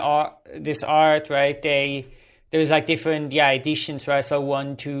this art, right, there was like different editions, right? So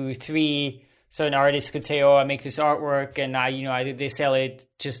 1, 2, 3. So an artist could say, "Oh, I make this artwork," and either they sell it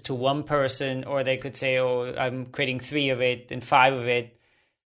just to one person, or they could say, "Oh, I'm creating 3 of it and 5 of it,"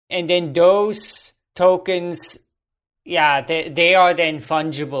 and then those tokens, they are then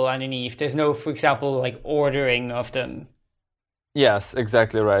fungible underneath. There's no, for example, like ordering of them. Yes,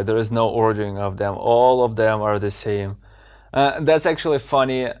 exactly right. There is no ordering of them. All of them are the same. That's actually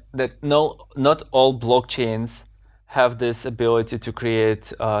funny that not all blockchains have this ability to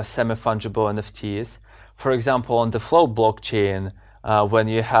create semi-fungible NFTs. For example, on the Flow blockchain, when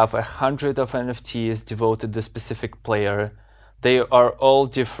you have 100 of NFTs devoted to a specific player, they are all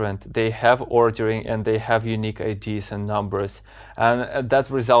different. They have ordering and they have unique IDs and numbers. And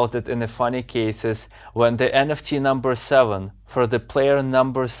that resulted in the funny cases when the NFT number 7 for the player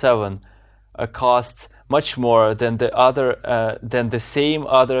number 7 costs much more than the same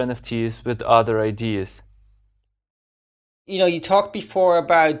other NFTs with other IDs. You talked before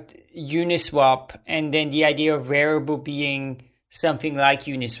about Uniswap and then the idea of Rarible being something like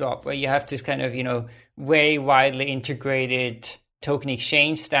Uniswap, where you have this kind of, very widely integrated token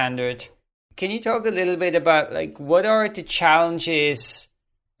exchange standard. Can you talk a little bit about like what are the challenges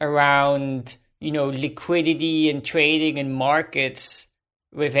around, liquidity and trading and markets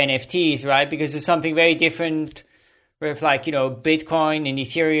with NFTs, right? Because there's something very different with like, Bitcoin and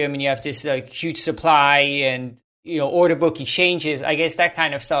Ethereum, and you have this like huge supply and order book exchanges. I guess that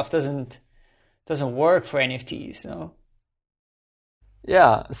kind of stuff doesn't work for NFTs, no?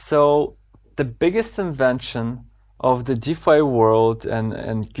 Yeah, so the biggest invention of the DeFi world and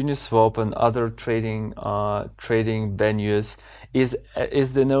Uniswap and other trading venues is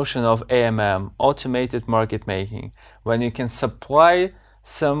the notion of AMM, automated market making, when you can supply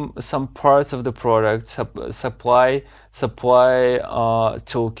some parts of the product, supply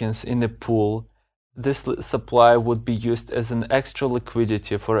tokens in a pool. This supply would be used as an extra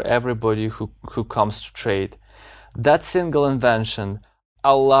liquidity for everybody who comes to trade. That single invention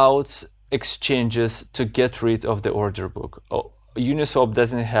allowed exchanges to get rid of the order book. Uniswap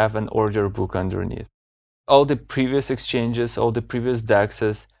doesn't have an order book underneath. All the previous exchanges, all the previous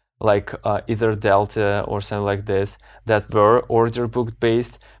DEXs, like either Delta or something like this, that were order book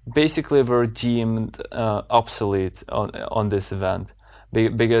based, basically were deemed obsolete on this event.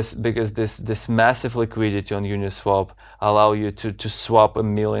 Because this massive liquidity on Uniswap allow you to swap $1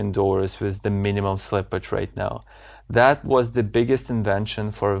 million with the minimum slippage right now. That was the biggest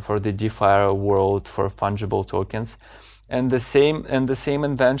invention for the DeFi world for fungible tokens. And the same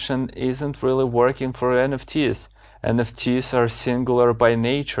invention isn't really working for NFTs. NFTs are singular by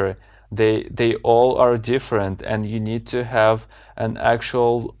nature. They all are different, and you need to have an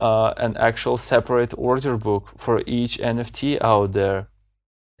actual separate order book for each NFT out there.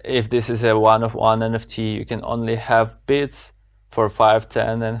 If this is a one-of-one NFT, you can only have bids for $5,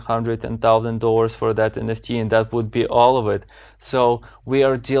 $10, and $100 and $1,000 for that NFT, and that would be all of it. So we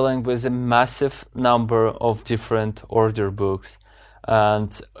are dealing with a massive number of different order books,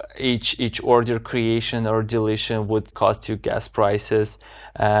 and each order creation or deletion would cost you gas prices,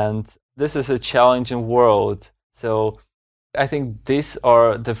 and this is a challenging world. So I think these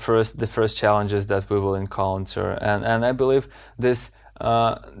are the first challenges that we will encounter, and I believe this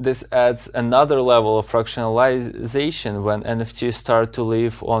adds another level of fractionalization when NFTs start to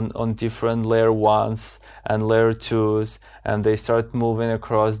live on different layer 1s and layer 2s, and they start moving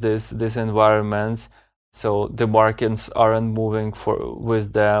across these environments. So the markets aren't moving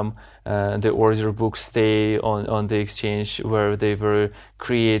with them. The order books stay on the exchange where they were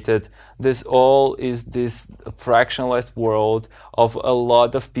created. This all is this fractionalized world of a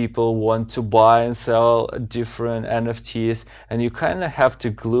lot of people want to buy and sell different NFTs, and you kind of have to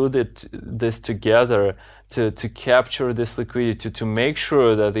glue this together to capture this liquidity, to make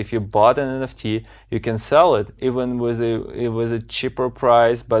sure that if you bought an NFT, you can sell it even with a cheaper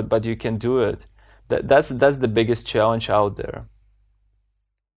price, but you can do it. That's the biggest challenge out there.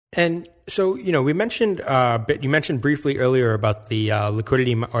 And so, we mentioned, you mentioned briefly earlier about the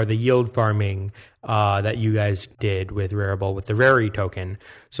liquidity or the yield farming that you guys did with Rarible, with the Rari token.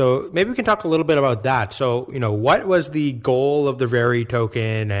 So maybe we can talk a little bit about that. So, what was the goal of the Rari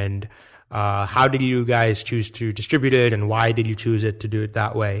token, and how did you guys choose to distribute it, and why did you choose it to do it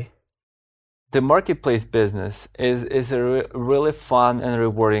that way? The marketplace business is a really fun and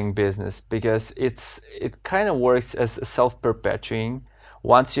rewarding business because it kind of works as self-perpetuating.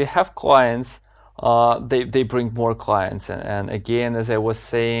 Once you have clients, they bring more clients, and again, as I was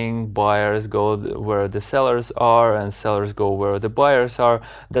saying, buyers go where the sellers are, and sellers go where the buyers are.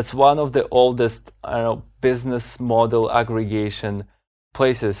 That's one of the oldest business model aggregation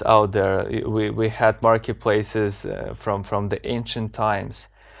places out there. We had marketplaces from the ancient times,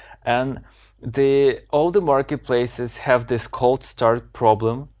 and all the marketplaces have this cold start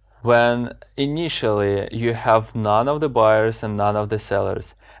problem when initially you have none of the buyers and none of the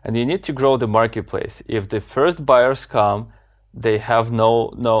sellers, and you need to grow the marketplace. If the first buyers come, they have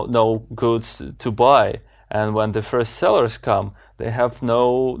no goods to buy, and when the first sellers come, they have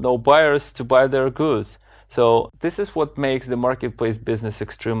no buyers to buy their goods. So this is what makes the marketplace business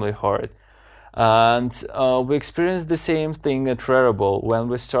extremely hard. And we experienced the same thing at Rarible. When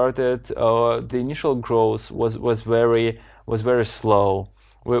we started, the initial growth was very slow.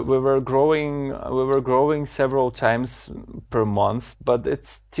 We were growing several times per month, but it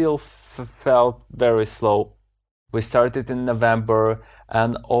still felt very slow. We started in November,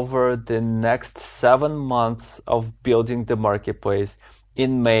 and over the next 7 months of building the marketplace,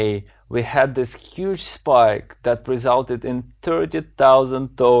 in May we had this huge spike that resulted in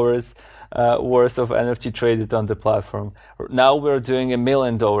 $30,000 worth of NFT traded on the platform. Now we're doing $1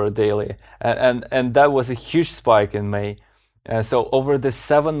 million daily, and that was a huge spike in May. So over the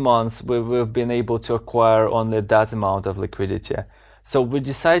 7 months, we've been able to acquire only that amount of liquidity. So we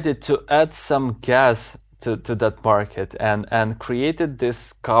decided to add some gas to that market and created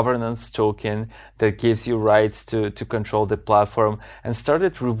this governance token that gives you rights to control the platform, and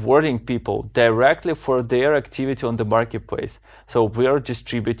started rewarding people directly for their activity on the marketplace. So we are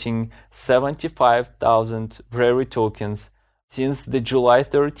distributing 75,000 Rari tokens since the July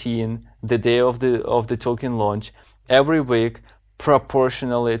 13, the day of the token launch, every week,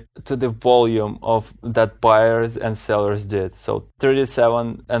 proportionally to the volume of that buyers and sellers did. So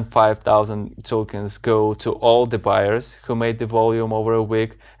 37 and 5,000 tokens go to all the buyers who made the volume over a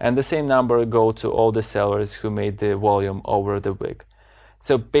week, and the same number go to all the sellers who made the volume over the week.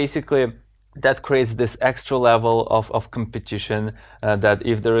 So basically, that creates this extra level of competition, that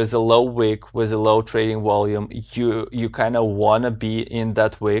if there is a low week with a low trading volume, you kind of want to be in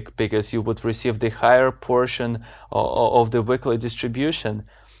that week because you would receive the higher portion of the weekly distribution.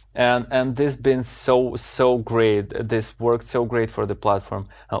 And this been so great. This worked so great for the platform.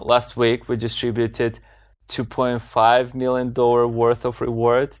 Last week we distributed $2.5 million worth of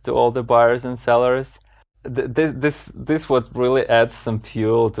reward to all the buyers and sellers. This what really adds some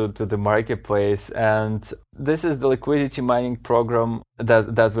fuel to the marketplace, and this is the liquidity mining program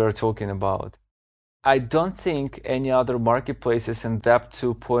that we're talking about. I don't think any other marketplaces in Web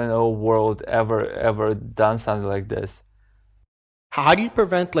 2.0 world ever done something like this. How do you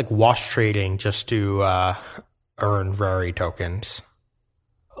prevent like wash trading just to earn Rari tokens?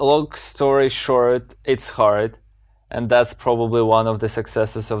 Long story short, it's hard, and that's probably one of the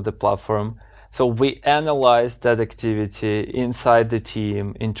successes of the platform. So we analyzed that activity inside the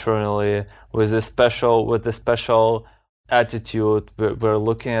team internally with the special attitude. We're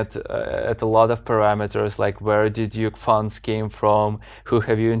looking at a lot of parameters, like where did your funds came from, who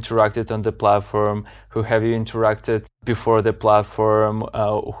have you interacted on the platform, who have you interacted before the platform,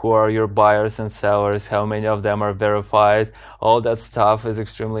 who are your buyers and sellers, how many of them are verified. All that stuff is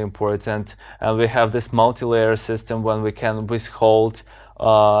extremely important. And we have this multi-layer system when we can withhold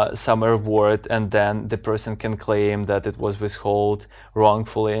some reward, and then the person can claim that it was withheld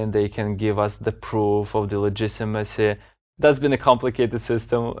wrongfully, and they can give us the proof of the legitimacy. That's been a complicated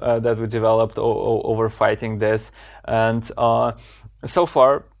system that we developed over fighting this, and so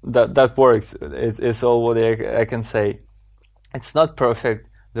far that works. It's all what I can say. It's not perfect.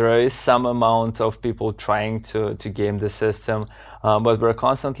 There is some amount of people trying to game the system, but we're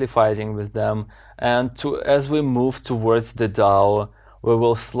constantly fighting with them. And as we move towards the DAO, we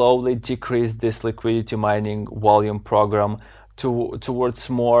will slowly decrease this liquidity mining volume program towards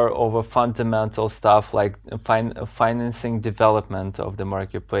more of a fundamental stuff, like financing development of the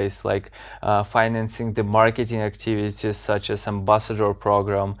marketplace, like financing the marketing activities such as ambassador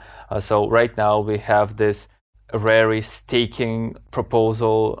program. So right now we have this Rari staking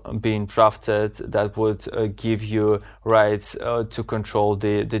proposal being drafted that would give you rights to control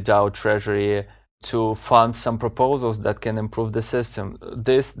the DAO treasury, to fund some proposals that can improve the system.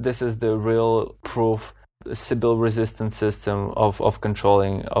 This is the real proof Sybil resistant system of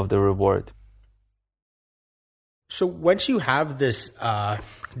controlling of the reward. So once you have this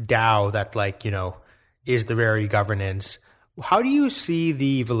DAO that is the Rari governance, how do you see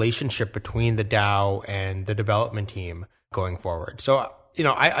the relationship between the DAO and the development team going forward? So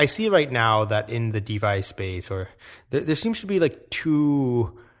I see right now that in the DeFi space, or there seems to be like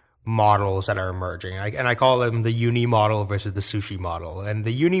two models that are emerging, and I call them the uni model versus the sushi model. And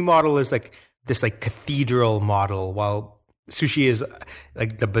the uni model is like this like cathedral model, while sushi is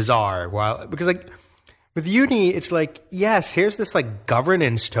like the bazaar. Because like with uni, it's like, yes, here's this like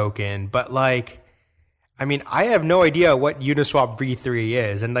governance token, but like, I mean, I have no idea what Uniswap v3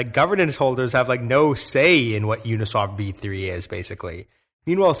 is, and like governance holders have like no say in what Uniswap v3 is, basically.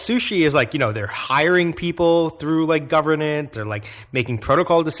 Meanwhile, sushi is like, they're hiring people through like governance, they're like making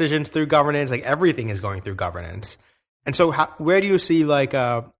protocol decisions through governance, like everything is going through governance. And so where do you see like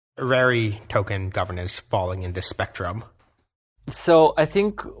Rari token governance falling in this spectrum? So I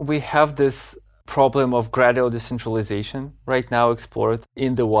think we have this problem of gradual decentralization right now explored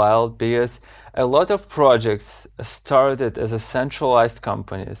in the wild, because a lot of projects started as a centralized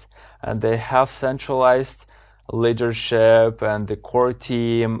companies, and they have centralized leadership and the core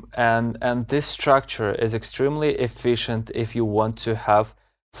team, and this structure is extremely efficient if you want to have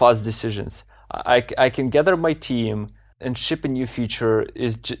fast decisions. I can gather my team and ship a new feature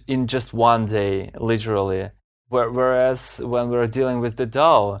in just one day, literally. Whereas when we're dealing with the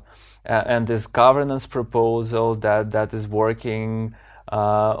DAO and this governance proposal that is working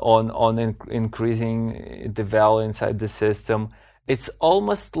on increasing the value inside the system, it's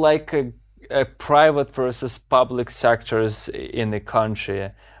almost like a private versus public sectors in the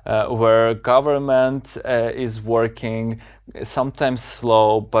country, where government is working sometimes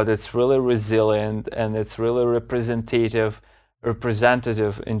slow, but it's really resilient and it's really representative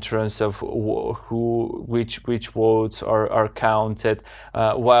in terms of which votes are counted,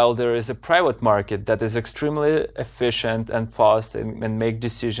 while there is a private market that is extremely efficient and fast and make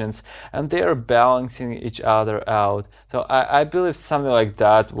decisions, and they are balancing each other out. So I believe something like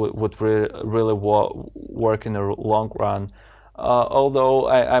that would really work in the long run. Although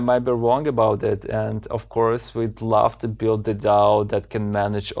I might be wrong about it, and of course we'd love to build the DAO that can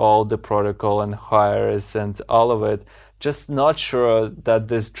manage all the protocol and hires and all of it. Just not sure that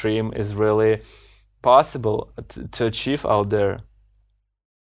this dream is really possible to achieve out there.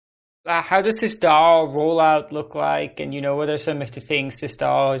 How does this DAO rollout look like? And, what are some of the things this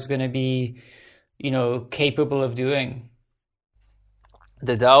DAO is going to be, capable of doing?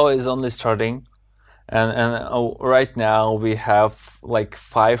 The DAO is only starting, And right now we have like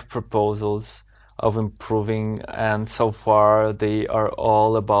 5 proposals of improving, and so far they are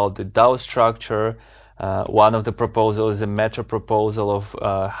all about the DAO structure. One of the proposals is a meta proposal of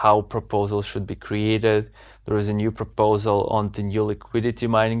how proposals should be created. There is a new proposal on the new liquidity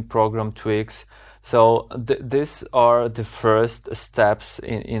mining program Twix. So these are the first steps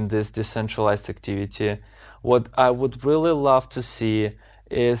in this decentralized activity. What I would really love to see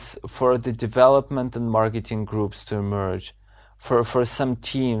is for the development and marketing groups to emerge, for some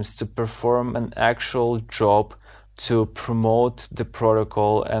teams to perform an actual job to promote the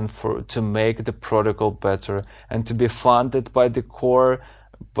protocol and to make the protocol better, and to be funded by the core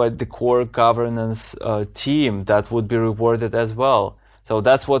governance team that would be rewarded as well. So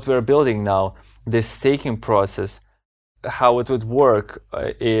that's what we're building now. This staking process, how it would work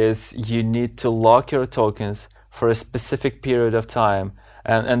is you need to lock your tokens for a specific period of time.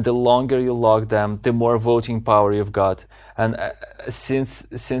 And the longer you lock them, the more voting power you've got. And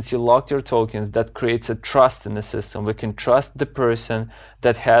since you locked your tokens, that creates a trust in the system. We can trust the person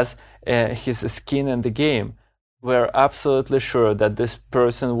that has his skin in the game. We're absolutely sure that this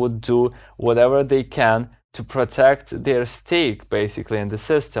person would do whatever they can to protect their stake, basically, in the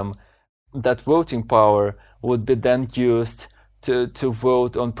system. That voting power would be then used to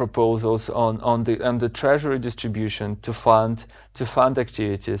vote on proposals on the treasury distribution to fund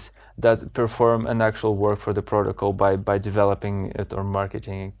activities that perform an actual work for the protocol by developing it or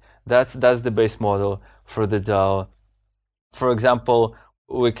marketing it. That's the base model for the DAO. For example,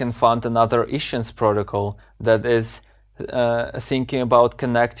 we can fund another issuance protocol that is thinking about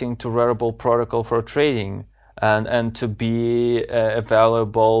connecting to Rarible protocol for trading and to be a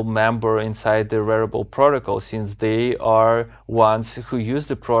valuable member inside the Rarible protocol, since they are ones who use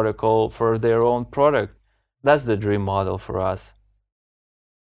the protocol for their own product. That's the dream model for us.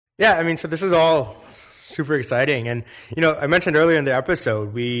 Yeah, I mean, so this is all super exciting. And, I mentioned earlier in the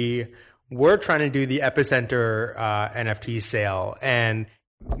episode, we were trying to do the Epicenter NFT sale. And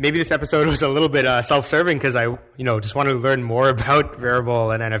maybe this episode was a little bit self-serving because I, just wanted to learn more about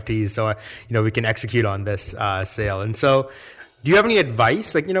Rarible and NFTs so, we can execute on this sale. And so do you have any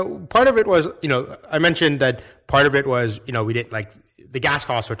advice? Like, part of it was, I mentioned that part of it was, we didn't like the gas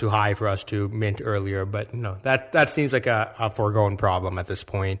costs were too high for us to mint earlier, but that seems like a foregone problem at this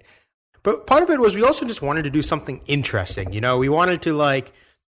point. But part of it was we also just wanted to do something interesting. We wanted to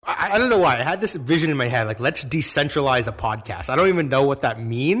I don't know why. I had this vision in my head, let's decentralize a podcast. I don't even know what that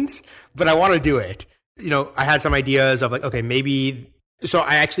means, but I want to do it. I had some ideas of okay, maybe. So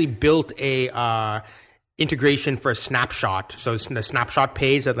I actually built a integration for a snapshot. So it's the snapshot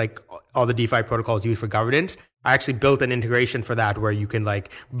page that all the DeFi protocols use for governance. I actually built an integration for that where you can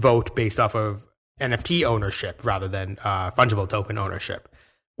vote based off of NFT ownership rather than fungible token ownership.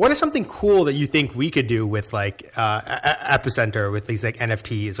 What is something cool that you think we could do with Epicenter with these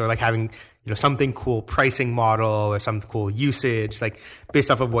NFTs, or having something cool pricing model or some cool usage based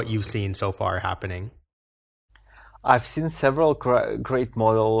off of what you've seen so far happening? I've seen several great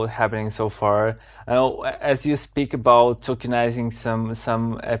models happening so far. As you speak about tokenizing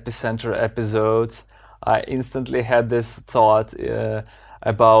some Epicenter episodes, I instantly had this thought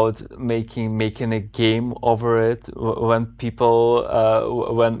about making a game over it, when people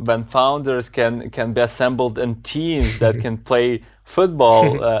when founders can be assembled in teams that can play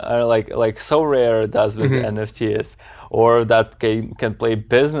football like SoRare does with NFTs, or that can play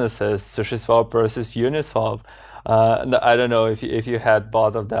businesses, SushiSwap versus Uniswap. I don't know if you had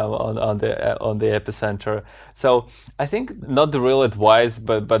both of them on the Epicenter. So I think not the real advice,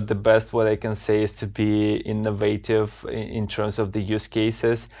 but the best what I can say is to be innovative in terms of the use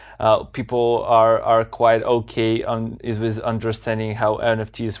cases. People are quite okay with understanding how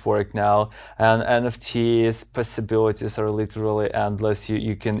NFTs work now, and NFTs possibilities are literally endless.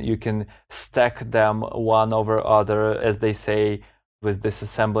 You can stack them one over other, as they say, with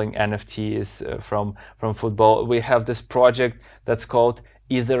disassembling NFTs from football. We have this project that's called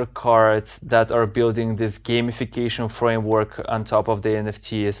Ether Cards that are building this gamification framework on top of the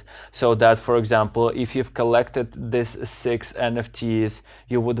NFTs, so that, for example, if you've collected these 6 NFTs,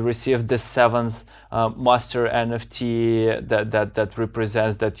 you would receive the 7th master NFT that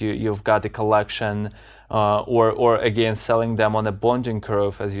represents that you've got a collection, or again selling them on a bonding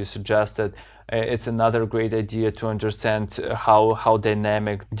curve, as you suggested. It's another great idea to understand how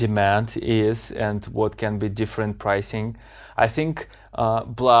dynamic demand is and what can be different pricing. I think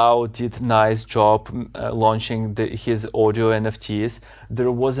Blau did a nice job launching his audio NFTs.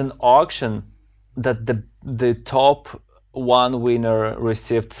 There was an auction that the top one winner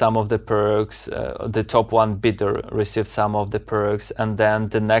received some of the perks, the top one bidder received some of the perks, and then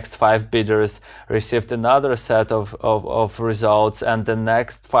the next 5 bidders received another set of results, and the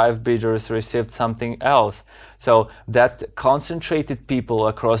next 5 bidders received something else. So that concentrated people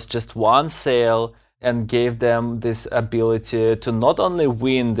across just one sale and gave them this ability to not only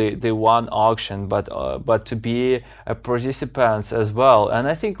win the one auction, but to be participants as well. And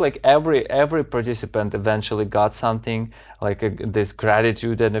I think like every participant eventually got something like this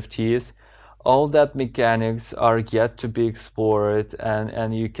gratitude NFTs. All that mechanics are yet to be explored,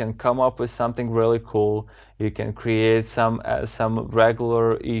 and you can come up with something really cool. You can create some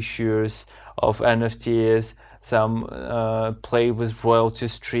regular issues of NFTs. Some play with royalty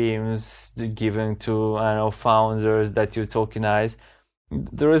streams given to founders that you tokenize.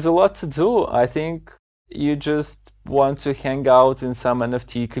 There is a lot to do. I think you just want to hang out in some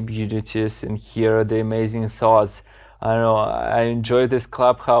NFT communities and hear the amazing thoughts. I don't know, I enjoy these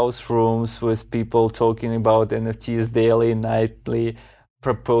clubhouse rooms with people talking about NFTs daily, nightly,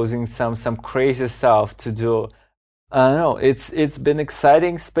 proposing some crazy stuff to do. I don't know, it's been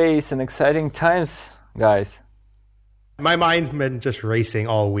exciting space and exciting times, guys. My mind's been just racing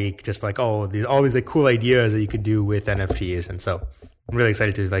all week, just like, all these like cool ideas that you could do with NFTs. And so I'm really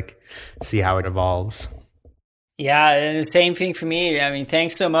excited to like see how it evolves. Yeah, and the same thing for me. I mean,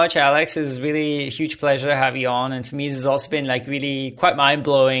 thanks so much, Alex. It was really a huge pleasure to have you on. And for me, this has also been like really quite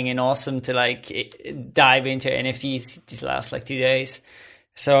mind-blowing and awesome to like dive into NFTs these last like 2 days.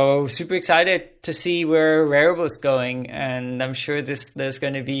 So super excited to see where Rarible is going. And I'm sure there's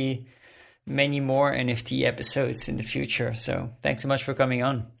going to be many more NFT episodes in the future. So thanks so much for coming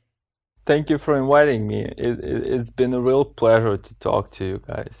on. Thank you for inviting me. It's been a real pleasure to talk to you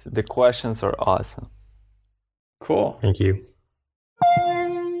guys. The questions are awesome. Cool. Thank you.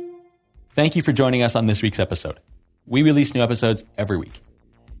 Thank you for joining us on this week's episode. We release new episodes every week.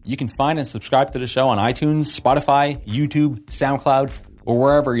 You can find and subscribe to the show on iTunes, Spotify, YouTube, SoundCloud, or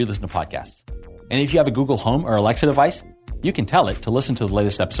wherever you listen to podcasts. And if you have a Google Home or Alexa device, you can tell it to listen to the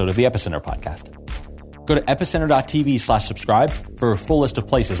latest episode of the Epicenter podcast. Go to epicenter.tv/subscribe for a full list of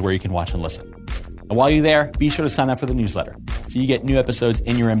places where you can watch and listen. And while you're there, be sure to sign up for the newsletter so you get new episodes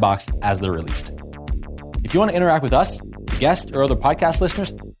in your inbox as they're released. If you want to interact with us, the guests, or other podcast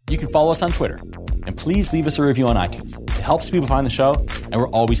listeners, you can follow us on Twitter. And please leave us a review on iTunes. It helps people find the show, and we're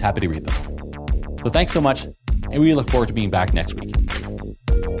always happy to read them. So thanks so much, and we look forward to being back next week.